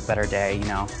have a better day,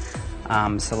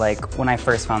 So when I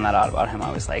first found that out about him,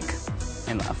 I was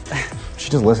in love. She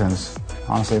just listens.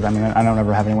 Honestly, I don't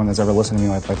ever have anyone that's ever listened to me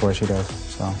like the way she does,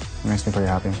 so it makes me pretty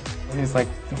happy. He's the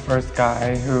first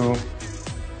guy who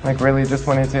really just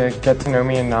wanted to get to know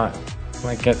me and not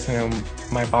get to know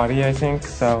my body, I think.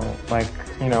 So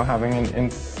having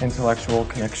an intellectual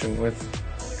connection with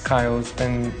Kyle has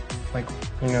been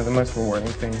the most rewarding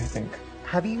thing, I think.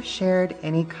 Have you shared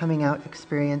any coming out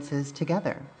experiences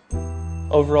together?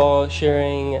 Overall,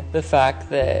 sharing the fact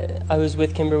that I was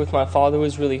with Kimber with my father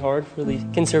was really hard. Really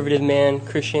conservative man,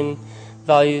 Christian,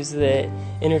 values that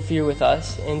interfere with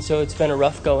us, and so it's been a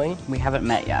rough going. We haven't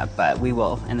met yet, but we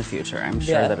will in the future. I'm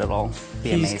sure that it'll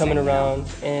be amazing. He's coming around,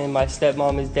 and my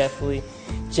stepmom is definitely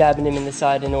jabbing him in the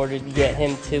side in order to get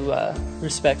him to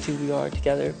respect who we are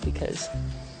together, because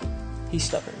he's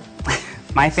stubborn.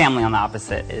 My family on the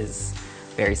opposite is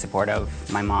very supportive.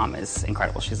 My mom is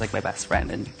incredible. She's like my best friend,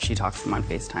 and she talks to him on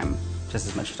FaceTime just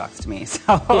as much as she talks to me. So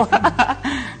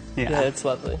yeah, it's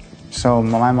lovely. So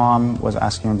my mom was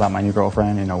asking about my new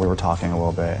girlfriend. You know, we were talking a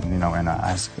little bit, and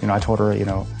I told her,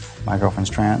 my girlfriend's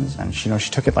trans, and she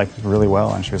took it like really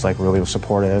well, and she was like really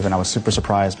supportive, and I was super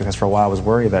surprised because for a while I was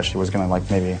worried that she was gonna like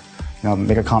maybe,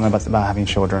 make a comment about having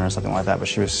children or something like that. But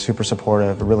she was super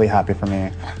supportive, really happy for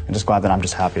me, and just glad that I'm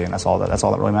just happy, and that's all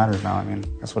that really matters now. I mean,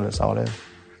 that's all it is.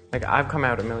 Like, I've come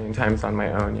out a million times on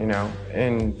my own,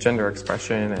 in gender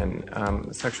expression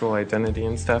and sexual identity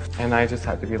and stuff. And I just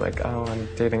had to be like, oh, I'm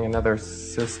dating another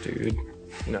cis dude.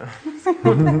 No.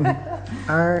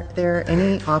 Are there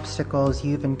any obstacles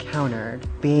you've encountered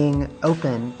being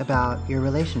open about your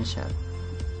relationship?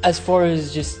 As far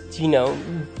as just,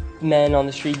 men on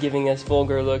the street giving us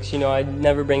vulgar looks, I'd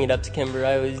never bring it up to Kimber.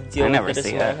 I always deal with it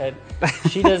in my head.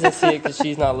 She doesn't see it because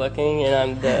she's not looking, and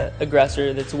I'm the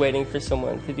aggressor that's waiting for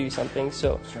someone to do something.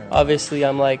 So obviously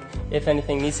I'm like, if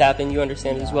anything needs to happen, you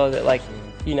understand as well that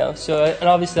and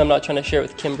obviously I'm not trying to share it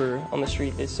with Kimber on the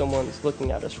street that someone's looking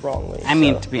at us wrongly. I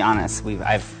mean, to be honest,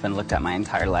 I've been looked at my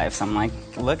entire life, so I'm like,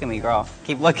 look at me, girl.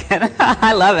 Keep looking.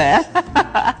 I love it.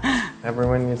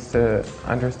 Everyone needs to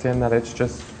understand that it's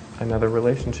just another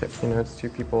relationship. It's two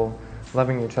people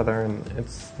loving each other, and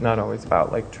it's not always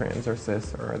about like trans or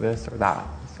cis or this or that.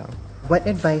 So, what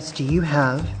advice do you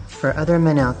have for other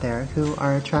men out there who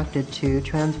are attracted to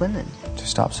trans women? To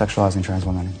stop sexualizing trans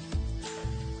women.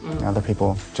 Other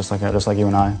people just like you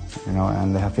and I,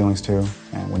 and they have feelings too.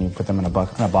 And when you put them in a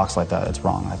box like that, it's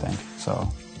wrong, I think. So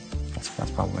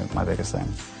that's probably my biggest thing.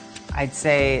 I'd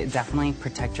say definitely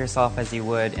protect yourself as you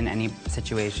would in any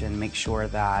situation. Make sure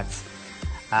that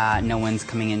no one's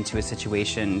coming into a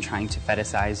situation trying to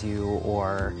fetishize you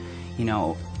or,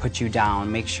 put you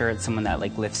down. Make sure it's someone that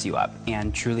lifts you up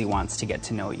and truly wants to get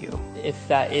to know you. If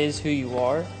that is who you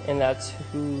are and that's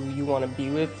who you want to be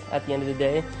with at the end of the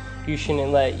day, you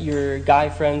shouldn't let your guy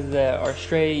friends that are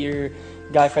straight, your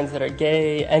guy friends that are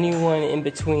gay, anyone in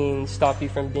between stop you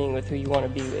from being with who you want to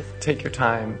be with. Take your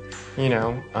time,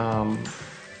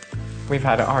 we've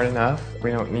had it hard enough. We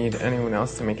don't need anyone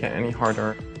else to make it any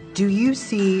harder. Do you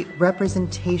see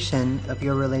representation of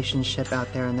your relationship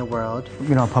out there in the world?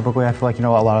 Publicly, I feel like, a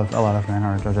lot of men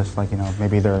are just like,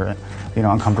 maybe they're,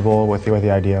 uncomfortable with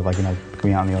the idea of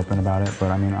going out in the open about it.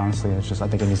 But I mean, honestly, it's just, I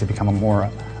think it needs to become a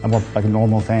more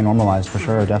normal thing, normalized for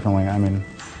sure, definitely. I mean,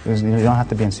 you don't have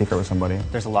to be in secret with somebody.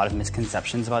 There's a lot of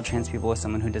misconceptions about trans people with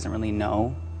someone who doesn't really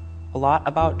know a lot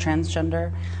about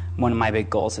transgender. One of my big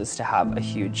goals is to have a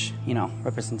huge,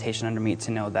 representation under me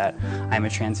to know that I'm a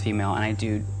trans female and I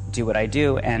do what I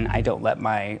do and I don't let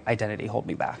my identity hold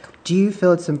me back. Do you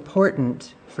feel it's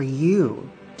important for you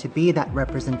to be that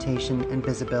representation and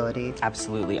visibility?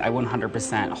 Absolutely. I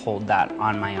 100% hold that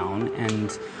on my own,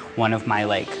 and one of my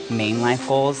main life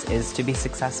goals is to be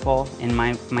successful in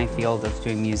my field of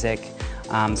doing music,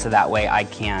 so that way I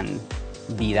can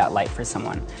be that light for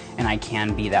someone, and I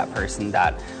can be that person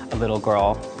that a little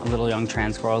girl, a little young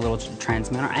trans girl, a little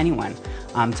trans man, or anyone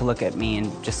to look at me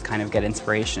and just kind of get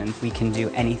inspiration. We can do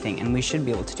anything, and we should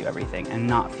be able to do everything and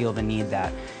not feel the need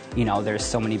that, there's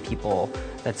so many people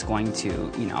that's going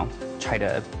to, try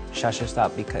to shush us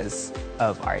up because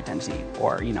of our identity,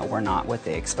 or, we're not what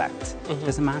they expect. It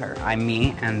doesn't matter. I'm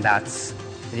me, and that's,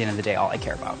 at the end of the day, all I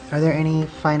care about. Are there any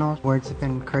final words of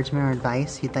encouragement or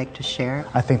advice you'd like to share?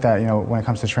 I think that, when it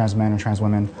comes to trans men and trans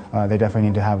women, they definitely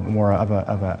need to have more of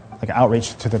a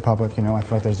outreach to the public. I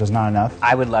feel like there's not enough.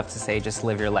 I would love to say just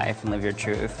live your life and live your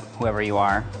truth, whoever you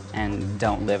are, and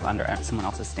don't live under someone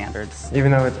else's standards.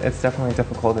 Even though it's definitely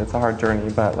difficult, it's a hard journey,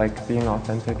 but being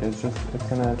authentic is just, it's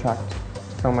going to attract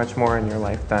so much more in your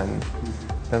life than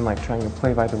trying to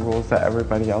play by the rules that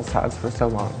everybody else has for so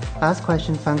long. Last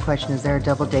question, fun question. Is there a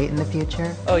double date in the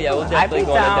future? Oh yeah, we'll definitely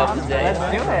go on a double date.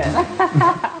 Let's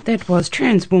do it. That was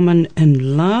Trans Woman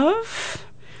in Love.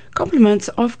 Compliments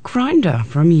of Grindr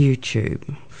from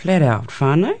YouTube. Flat out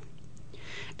whānau.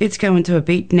 Let's go into a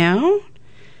beat now.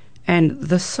 And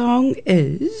the song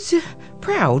is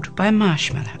Proud by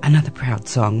Marshmallow. Another proud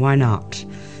song, why not?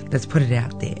 Let's put it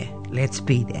out there. Let's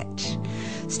be that.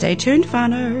 Stay tuned,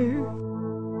 whānau.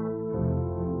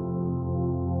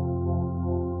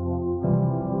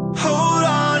 Hold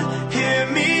on, hear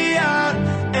me out.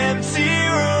 Empty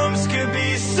rooms could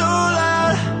be so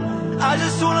loud. I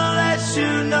just wanna let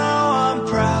you know I'm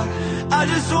proud. I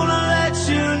just wanna let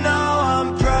you know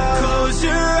I'm proud. Close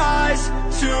your eyes,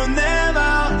 tune them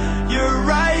out. You're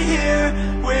right here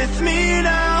with me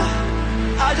now.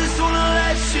 I just wanna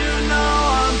let you know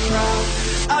I'm proud.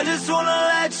 I just wanna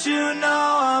let you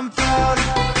know I'm proud.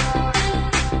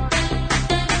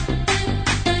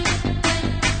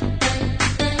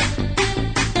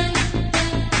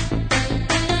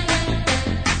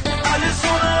 I just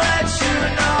wanna let you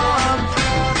know I'm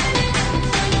proud.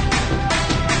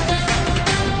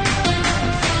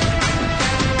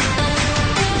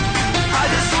 I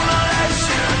just wanna let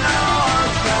you know I'm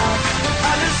proud.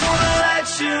 I just wanna let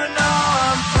you know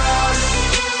I'm proud.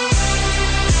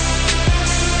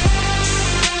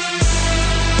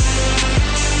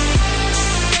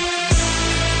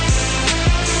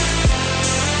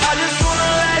 I just wanna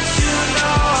let you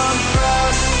know I'm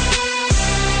proud.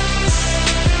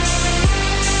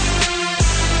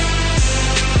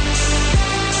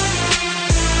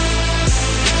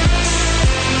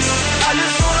 I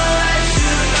just wanna let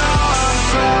you know I'm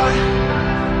proud.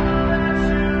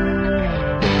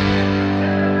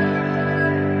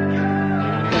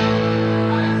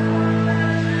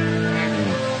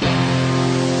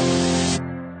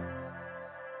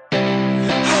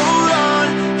 Hold on,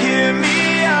 hear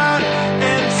me out.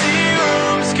 Empty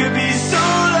rooms could be so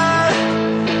loud.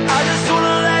 I just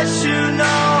wanna let you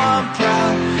know I'm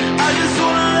proud. I just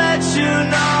wanna let you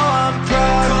know I'm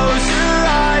proud. Close your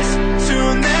eyes,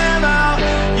 tune them out.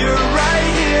 You're right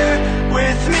here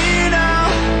with me now.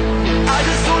 I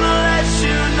just wanna let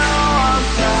you know I'm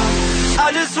proud.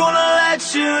 I just wanna let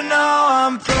you know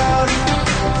I'm proud.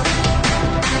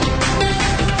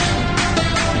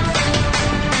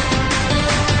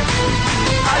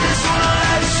 I just wanna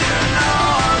let you know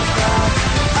I'm proud. I just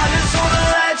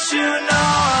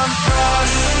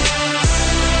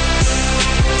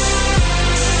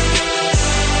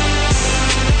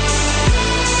wanna let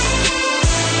you know I'm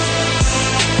proud.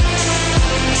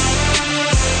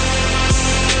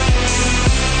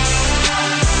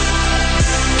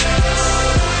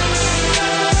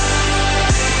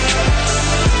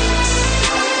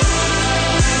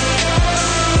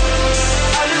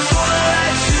 I just wanna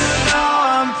let you know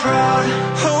I'm proud.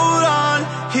 Hold on,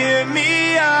 hear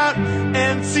me out.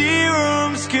 Empty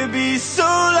rooms could be so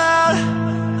loud.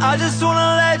 I just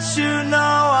wanna let you know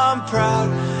I'm proud.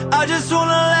 I just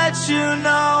wanna let you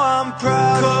know I'm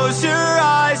proud. Close your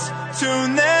eyes,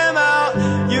 tune them out.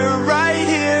 You're right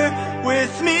here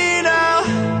with me now.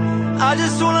 I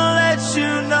just wanna let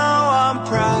you know I'm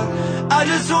proud. I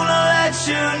just wanna let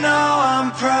you know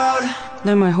I'm proud.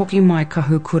 No mai hoki mai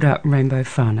kahukura Rainbow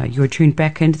Whānau. You're tuned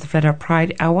back into the Flat Out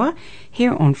Pride Hour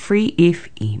here on Free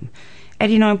FM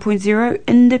 89.0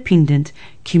 Independent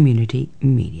Community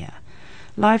Media.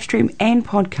 Live stream and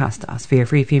podcast us via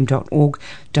freefm.org.nz,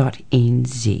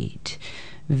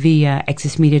 via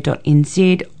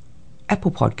accessmedia.nz,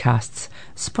 Apple Podcasts,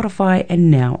 Spotify,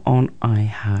 and now on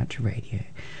iHeartRadio.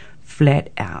 Flat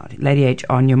Out. Lady H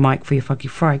on your mic for your Whaki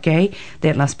Friday.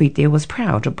 That last beat there was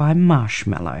Proud by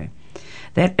Marshmallow.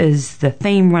 That is the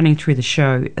theme running through the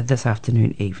show this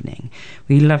afternoon, evening.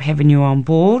 We love having you on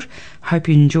board. Hope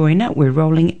you're enjoying it. We're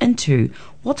rolling into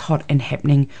what's hot and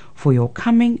happening for your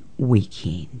coming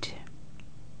weekend.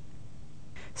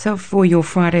 So for your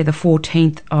Friday the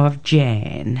 14th of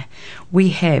Jan,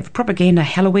 we have Propaganda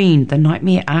Halloween, The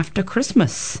Nightmare After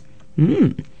Christmas.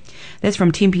 That's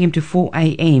from 10 p.m. to 4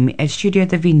 a.m. at Studio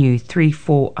The Venue,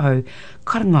 340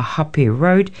 Karangahape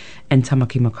Road in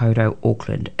Tamaki Makaurau,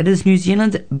 Auckland. It is New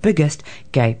Zealand's biggest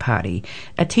gay party.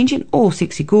 Attention all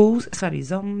sexy ghouls, slutty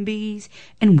zombies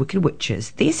and wicked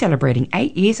witches. They're celebrating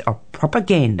 8 years of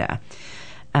propaganda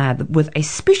with a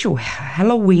special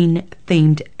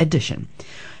Halloween-themed edition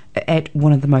at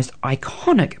one of the most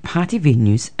iconic party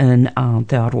venues in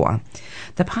Aotearoa.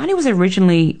 The party was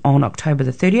originally on October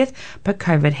the 30th, but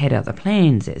COVID had other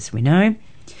plans, as we know.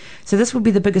 So this will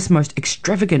be the biggest, most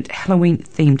extravagant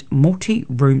Halloween-themed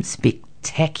multi-room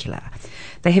spectacular.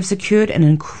 They have secured an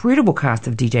incredible cast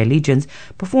of DJ legends,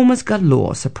 performers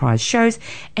galore, surprise shows,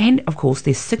 and, of course,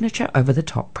 their signature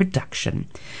over-the-top production.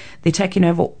 They're taking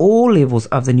over all levels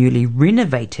of the newly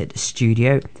renovated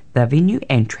studio, the venue,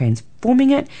 and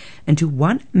transforming it into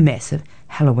one massive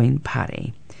Halloween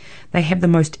party. They have the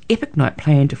most epic night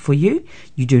planned for you.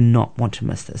 You do not want to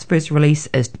miss this. First release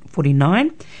is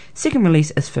 $49. Second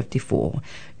release is $54.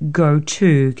 Go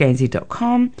to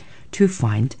gainz.com to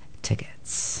find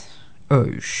tickets.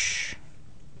 Oosh.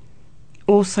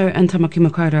 Also in Tamaki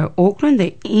Makaurau, Auckland,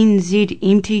 the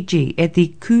NZMTG at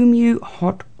the Kumeu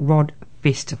Hot Rod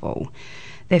Festival.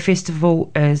 That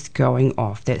festival is going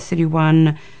off. That's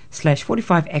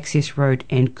 31/45 Access Road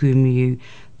and Kumeu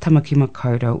Tamaki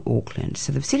Makaurau, Auckland.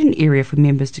 So they've set an area for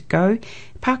members to go,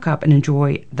 park up and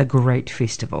enjoy the great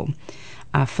festival.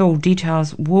 Full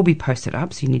details will be posted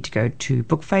up, so you need to go to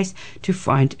Bookface to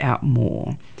find out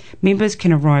more. Members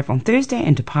can arrive on Thursday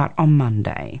and depart on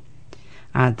Monday.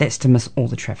 That's to miss all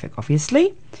the traffic,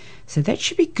 obviously. So that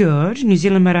should be good. New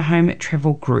Zealand Motorhome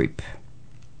Travel Group.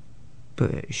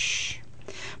 Bush.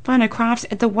 Whānau Crafts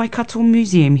at the Waikato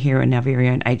Museum here in our very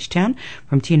own H-Town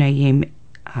from 10 a.m.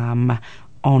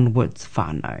 Onwards,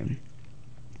 whānau.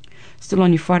 Still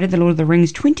on your Friday, the Lord of the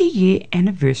Rings 20-year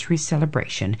anniversary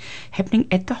celebration happening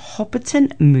at the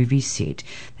Hobbiton movie set.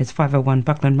 That's 501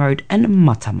 Buckland Road in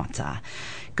Matamata.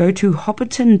 Go to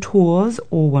Hobbiton Tours,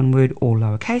 all one word, all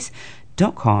lowercase,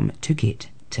 .com to get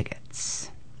tickets.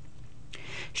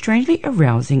 Strangely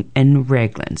arousing in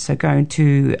Raglan. So going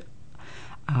to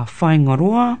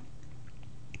Whaingaroa.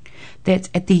 That's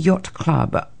at the Yacht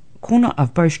Club, corner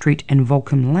of Bow Street and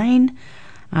Volcom Lane.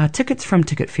 Tickets from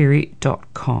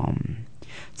ticketferry.com.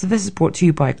 So this is brought to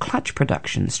you by Clutch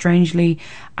Productions. Strangely,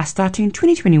 are starting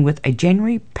 2020 with a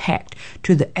January packed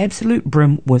to the absolute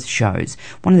brim with shows.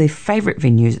 One of their favourite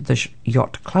venues, the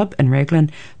Yacht Club in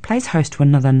Raglan, plays host to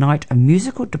another night of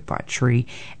musical debauchery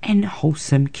and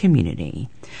wholesome community.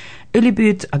 Early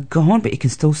birds are gone, but you can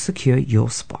still secure your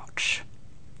spot.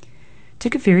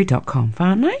 Ticketferry.com,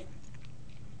 whānau.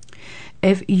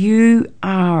 If you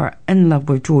are in love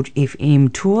with George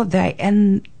FM Tour, they're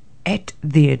at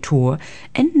their tour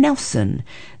in Nelson.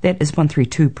 That is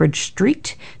 132 Bridge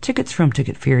Street. Tickets from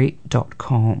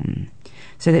ticketferry.com.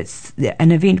 So that's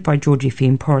an event by George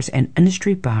FM, Porus and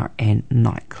Industry Bar and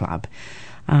Nightclub.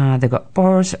 They've got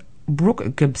Boris,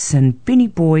 Brooke Gibson, Benny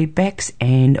Boy, Bax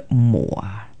and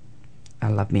more. I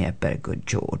love me a bit of good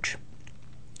George.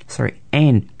 Sorry,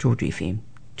 and George FM,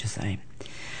 just saying.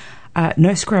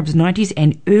 No Scrubs 90s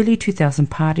and early 2000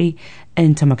 party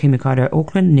in Tamaki Makaurau,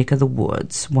 Auckland, neck of the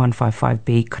woods,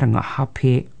 155B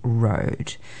Karangahape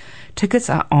Road. Tickets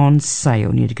are on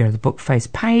sale. You need to go to the Bookface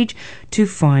page to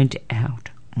find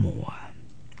out more.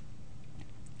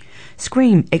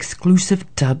 Scream exclusive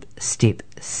dubstep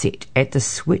set at the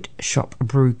Sweatshop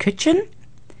Brew Kitchen.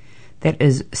 That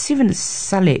is 7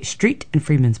 Saleh Street in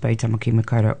Freeman's Bay, Tamaki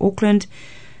Makaurau, Auckland.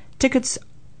 Tickets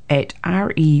at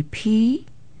rep.co.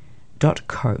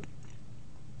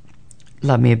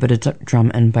 Love me a bit of drum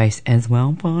and bass as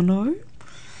well, whānau.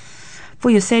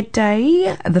 For your sad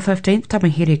day, the 15th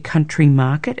Tamahere Country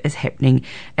Market is happening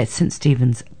at St.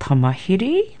 Stephen's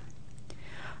Tamahere.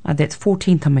 That's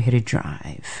 14 Tamahere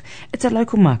Drive. It's a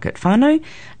local market, whānau.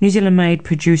 New Zealand made,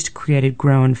 produced, created,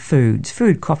 grown foods.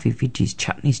 Food, coffee, veggies,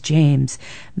 chutneys, jams,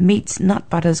 meats, nut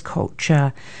butters,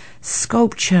 culture,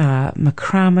 sculpture,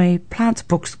 macrame, plants,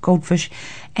 books, goldfish,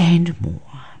 and more.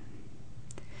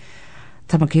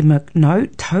 Tauranga.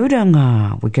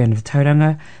 We're going to the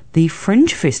Tauranga. The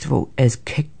Fringe Festival is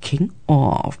kicking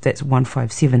off. That's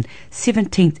 157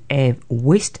 17th Ave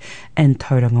West in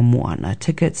Tauranga Moana.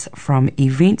 Tickets from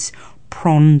events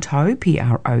pronto,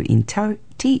 PRONTO.co.nz.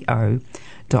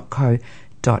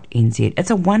 It's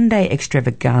a one-day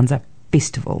extravaganza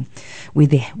festival where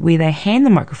they hand the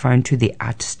microphone to the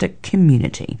artistic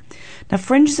community. Now,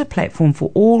 Fringe is a platform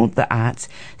for all of the arts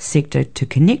sector to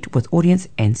connect with audience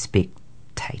and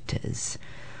spectators.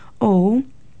 Oh,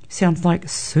 sounds like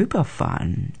super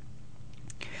fun.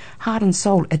 Heart and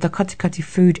Soul at the Katikati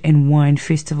Food and Wine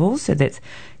Festival. So that's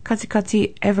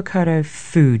Katikati Avocado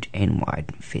Food and Wine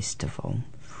Festival.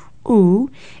 Ooh,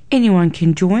 anyone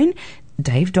can join.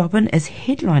 Dave Dobbin is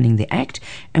headlining the act,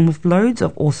 and with loads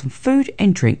of awesome food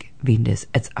and drink vendors,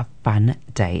 it's a fun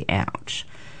day out.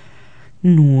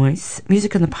 Nice.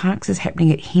 Music in the Parks is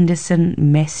happening at Henderson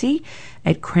Massey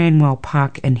at Cranwell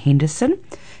Park in Henderson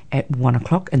at 1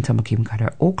 o'clock in Tamaki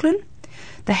Makaurau, Auckland.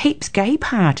 The Heaps Gay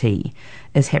Party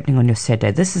is happening on your Saturday.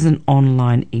 This is an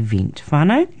online event,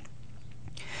 whānau.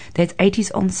 That's 80s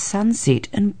on Sunset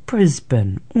in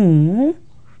Brisbane. Oh,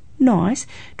 nice.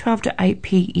 12 to 8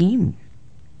 p.m.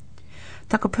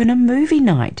 Takapuna Movie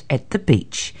Night at the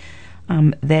beach.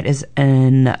 That is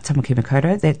in Tamaki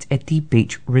Makaurau. That's at the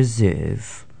Beach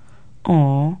Reserve.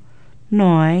 Oh,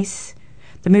 nice.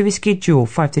 The movie schedule,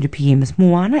 5:30 p.m. is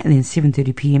Moana, and then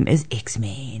 7:30 p.m. is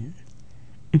X-Men.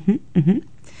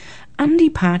 Undie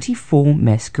Party 4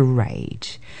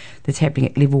 Masquerade. That's happening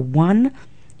at Level 1,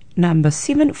 Number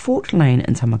 7 Fort Lane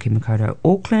in Tamaki Makaurau,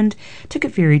 Auckland.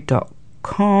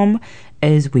 Ticketferry.com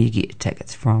is where you get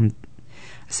tickets from.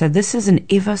 So this is an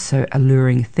ever so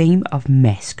alluring theme of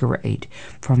masquerade,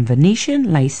 from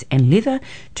Venetian lace and leather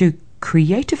to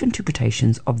creative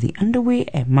interpretations of the underwear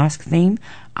and mask theme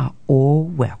are all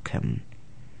welcome.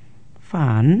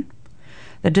 Fun.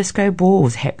 The Disco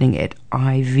Ball's happening at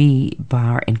IV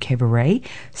Bar and Cabaret,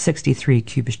 63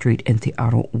 Cuba Street in Te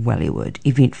Aro, Wellywood.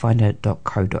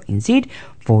 Eventfinder.co.nz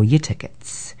for your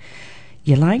tickets.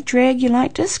 You like drag, you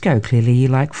like disco, clearly you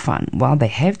like fun. Well, they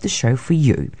have the show for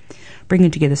you,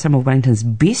 bringing together some of Wellington's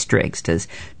best dragsters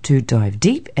to dive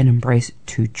deep and embrace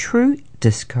to true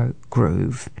disco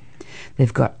groove. They're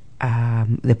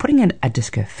putting in a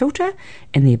disco filter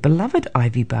in their beloved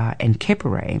Ivy Bar and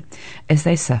Cabaret as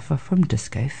they suffer from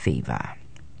disco fever.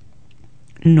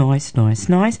 Nice.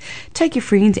 Take your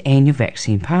friends and your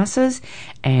vaccine passes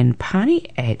and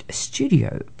party at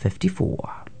Studio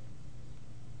 54.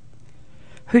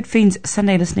 Hoot Fiends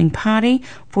Sunday Listening Party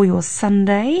for your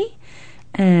Sunday.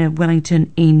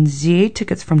 Wellington NZ.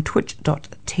 Tickets from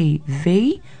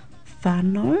twitch.tv.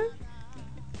 Whānau.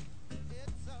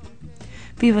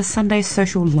 Viva Sunday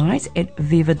Social Light at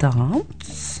Viva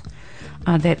Dance.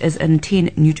 That is in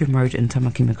 10 Newton Road in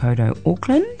Tamaki Makaurau,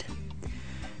 Auckland.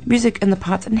 Music in the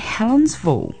Parts in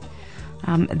Helensville.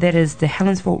 That is the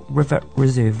Helensville River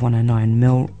Reserve, 109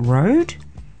 Mill Road.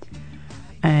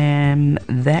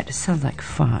 That sounds like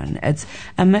fun. It's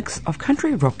a mix of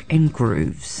country, rock and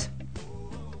grooves.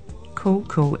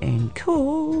 Cool.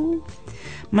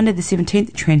 Monday the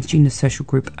 17th, Transgender Social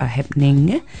Group are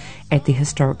happening at the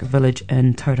Historic Village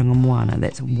in Tauranga Moana.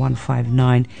 That's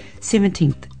 159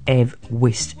 17th Ave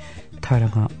West,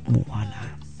 Tauranga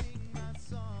Moana.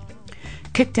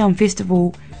 Kickdown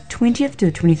Festival, 20th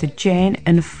to 20th of Jan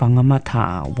in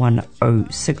Whangamata,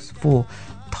 1064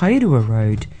 Tairua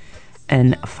Road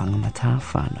in Whangamata,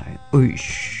 Whānau.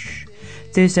 Oosh.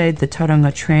 Thursday, the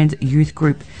Tauranga Trans Youth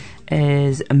Group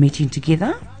is meeting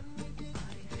together.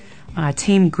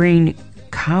 Team Green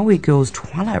Kawi Girls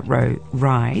Twilight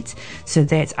Rides, so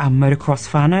that's our motocross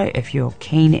whānau if you're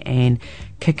keen and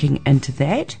kicking into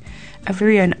that. Our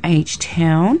very own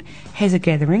H-Town has a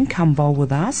gathering, come bowl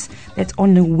with us. That's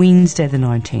on the Wednesday the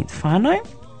 19th whānau.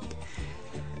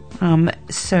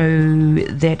 So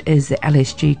that is the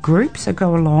LSG group, so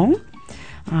go along.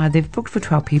 They've booked for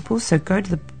 12 people, so go to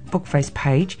the Bookface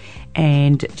page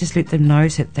and just let them know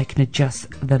so that they can adjust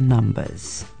the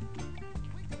numbers.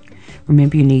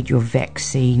 Remember, you need your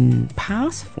vaccine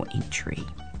pass for entry.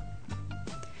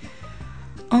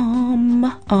 And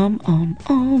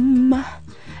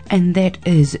that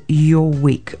is your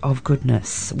week of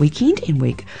goodness, weekend and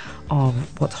week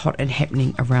of what's hot and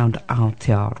happening around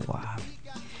Aotearoa.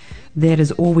 That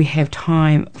is all we have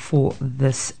time for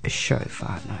this show,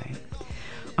 whānau.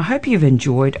 I hope you've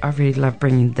enjoyed. I really love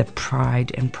bringing the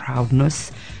pride and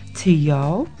proudness to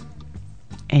y'all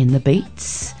and the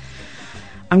beats.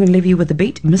 I'm going to leave you with the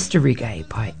beat Mr. Reggae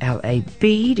by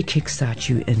LAB to kickstart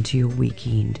you into your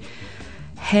weekend.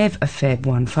 Have a fab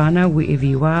one, whānau, wherever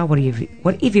you are,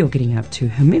 whatever you're getting up to,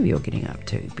 whomever you're getting up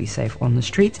to. Be safe on the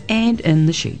streets and in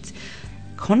the sheets.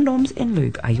 Condoms and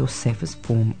lube are your safest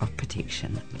form of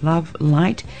protection. Love,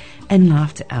 light and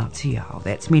laughter out to y'all.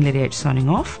 That's me, Lady H, signing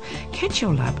off. Catch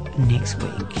y'all up next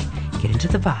week. Get into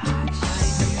the vibes.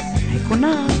 Hey,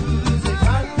 kona.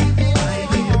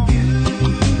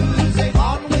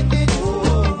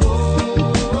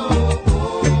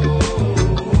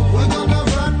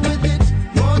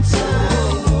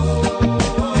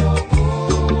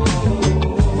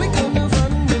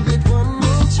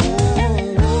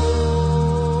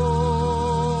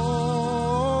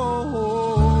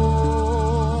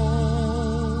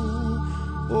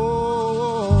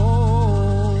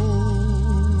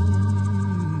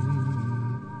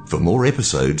 For more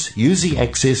episodes, use the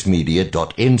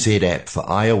accessmedia.nz app for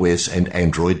iOS and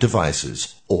Android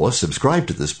devices, or subscribe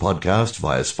to this podcast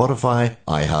via Spotify,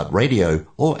 iHeartRadio,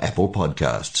 or Apple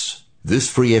Podcasts. This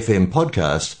Free FM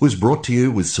podcast was brought to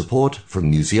you with support from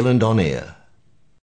New Zealand On Air.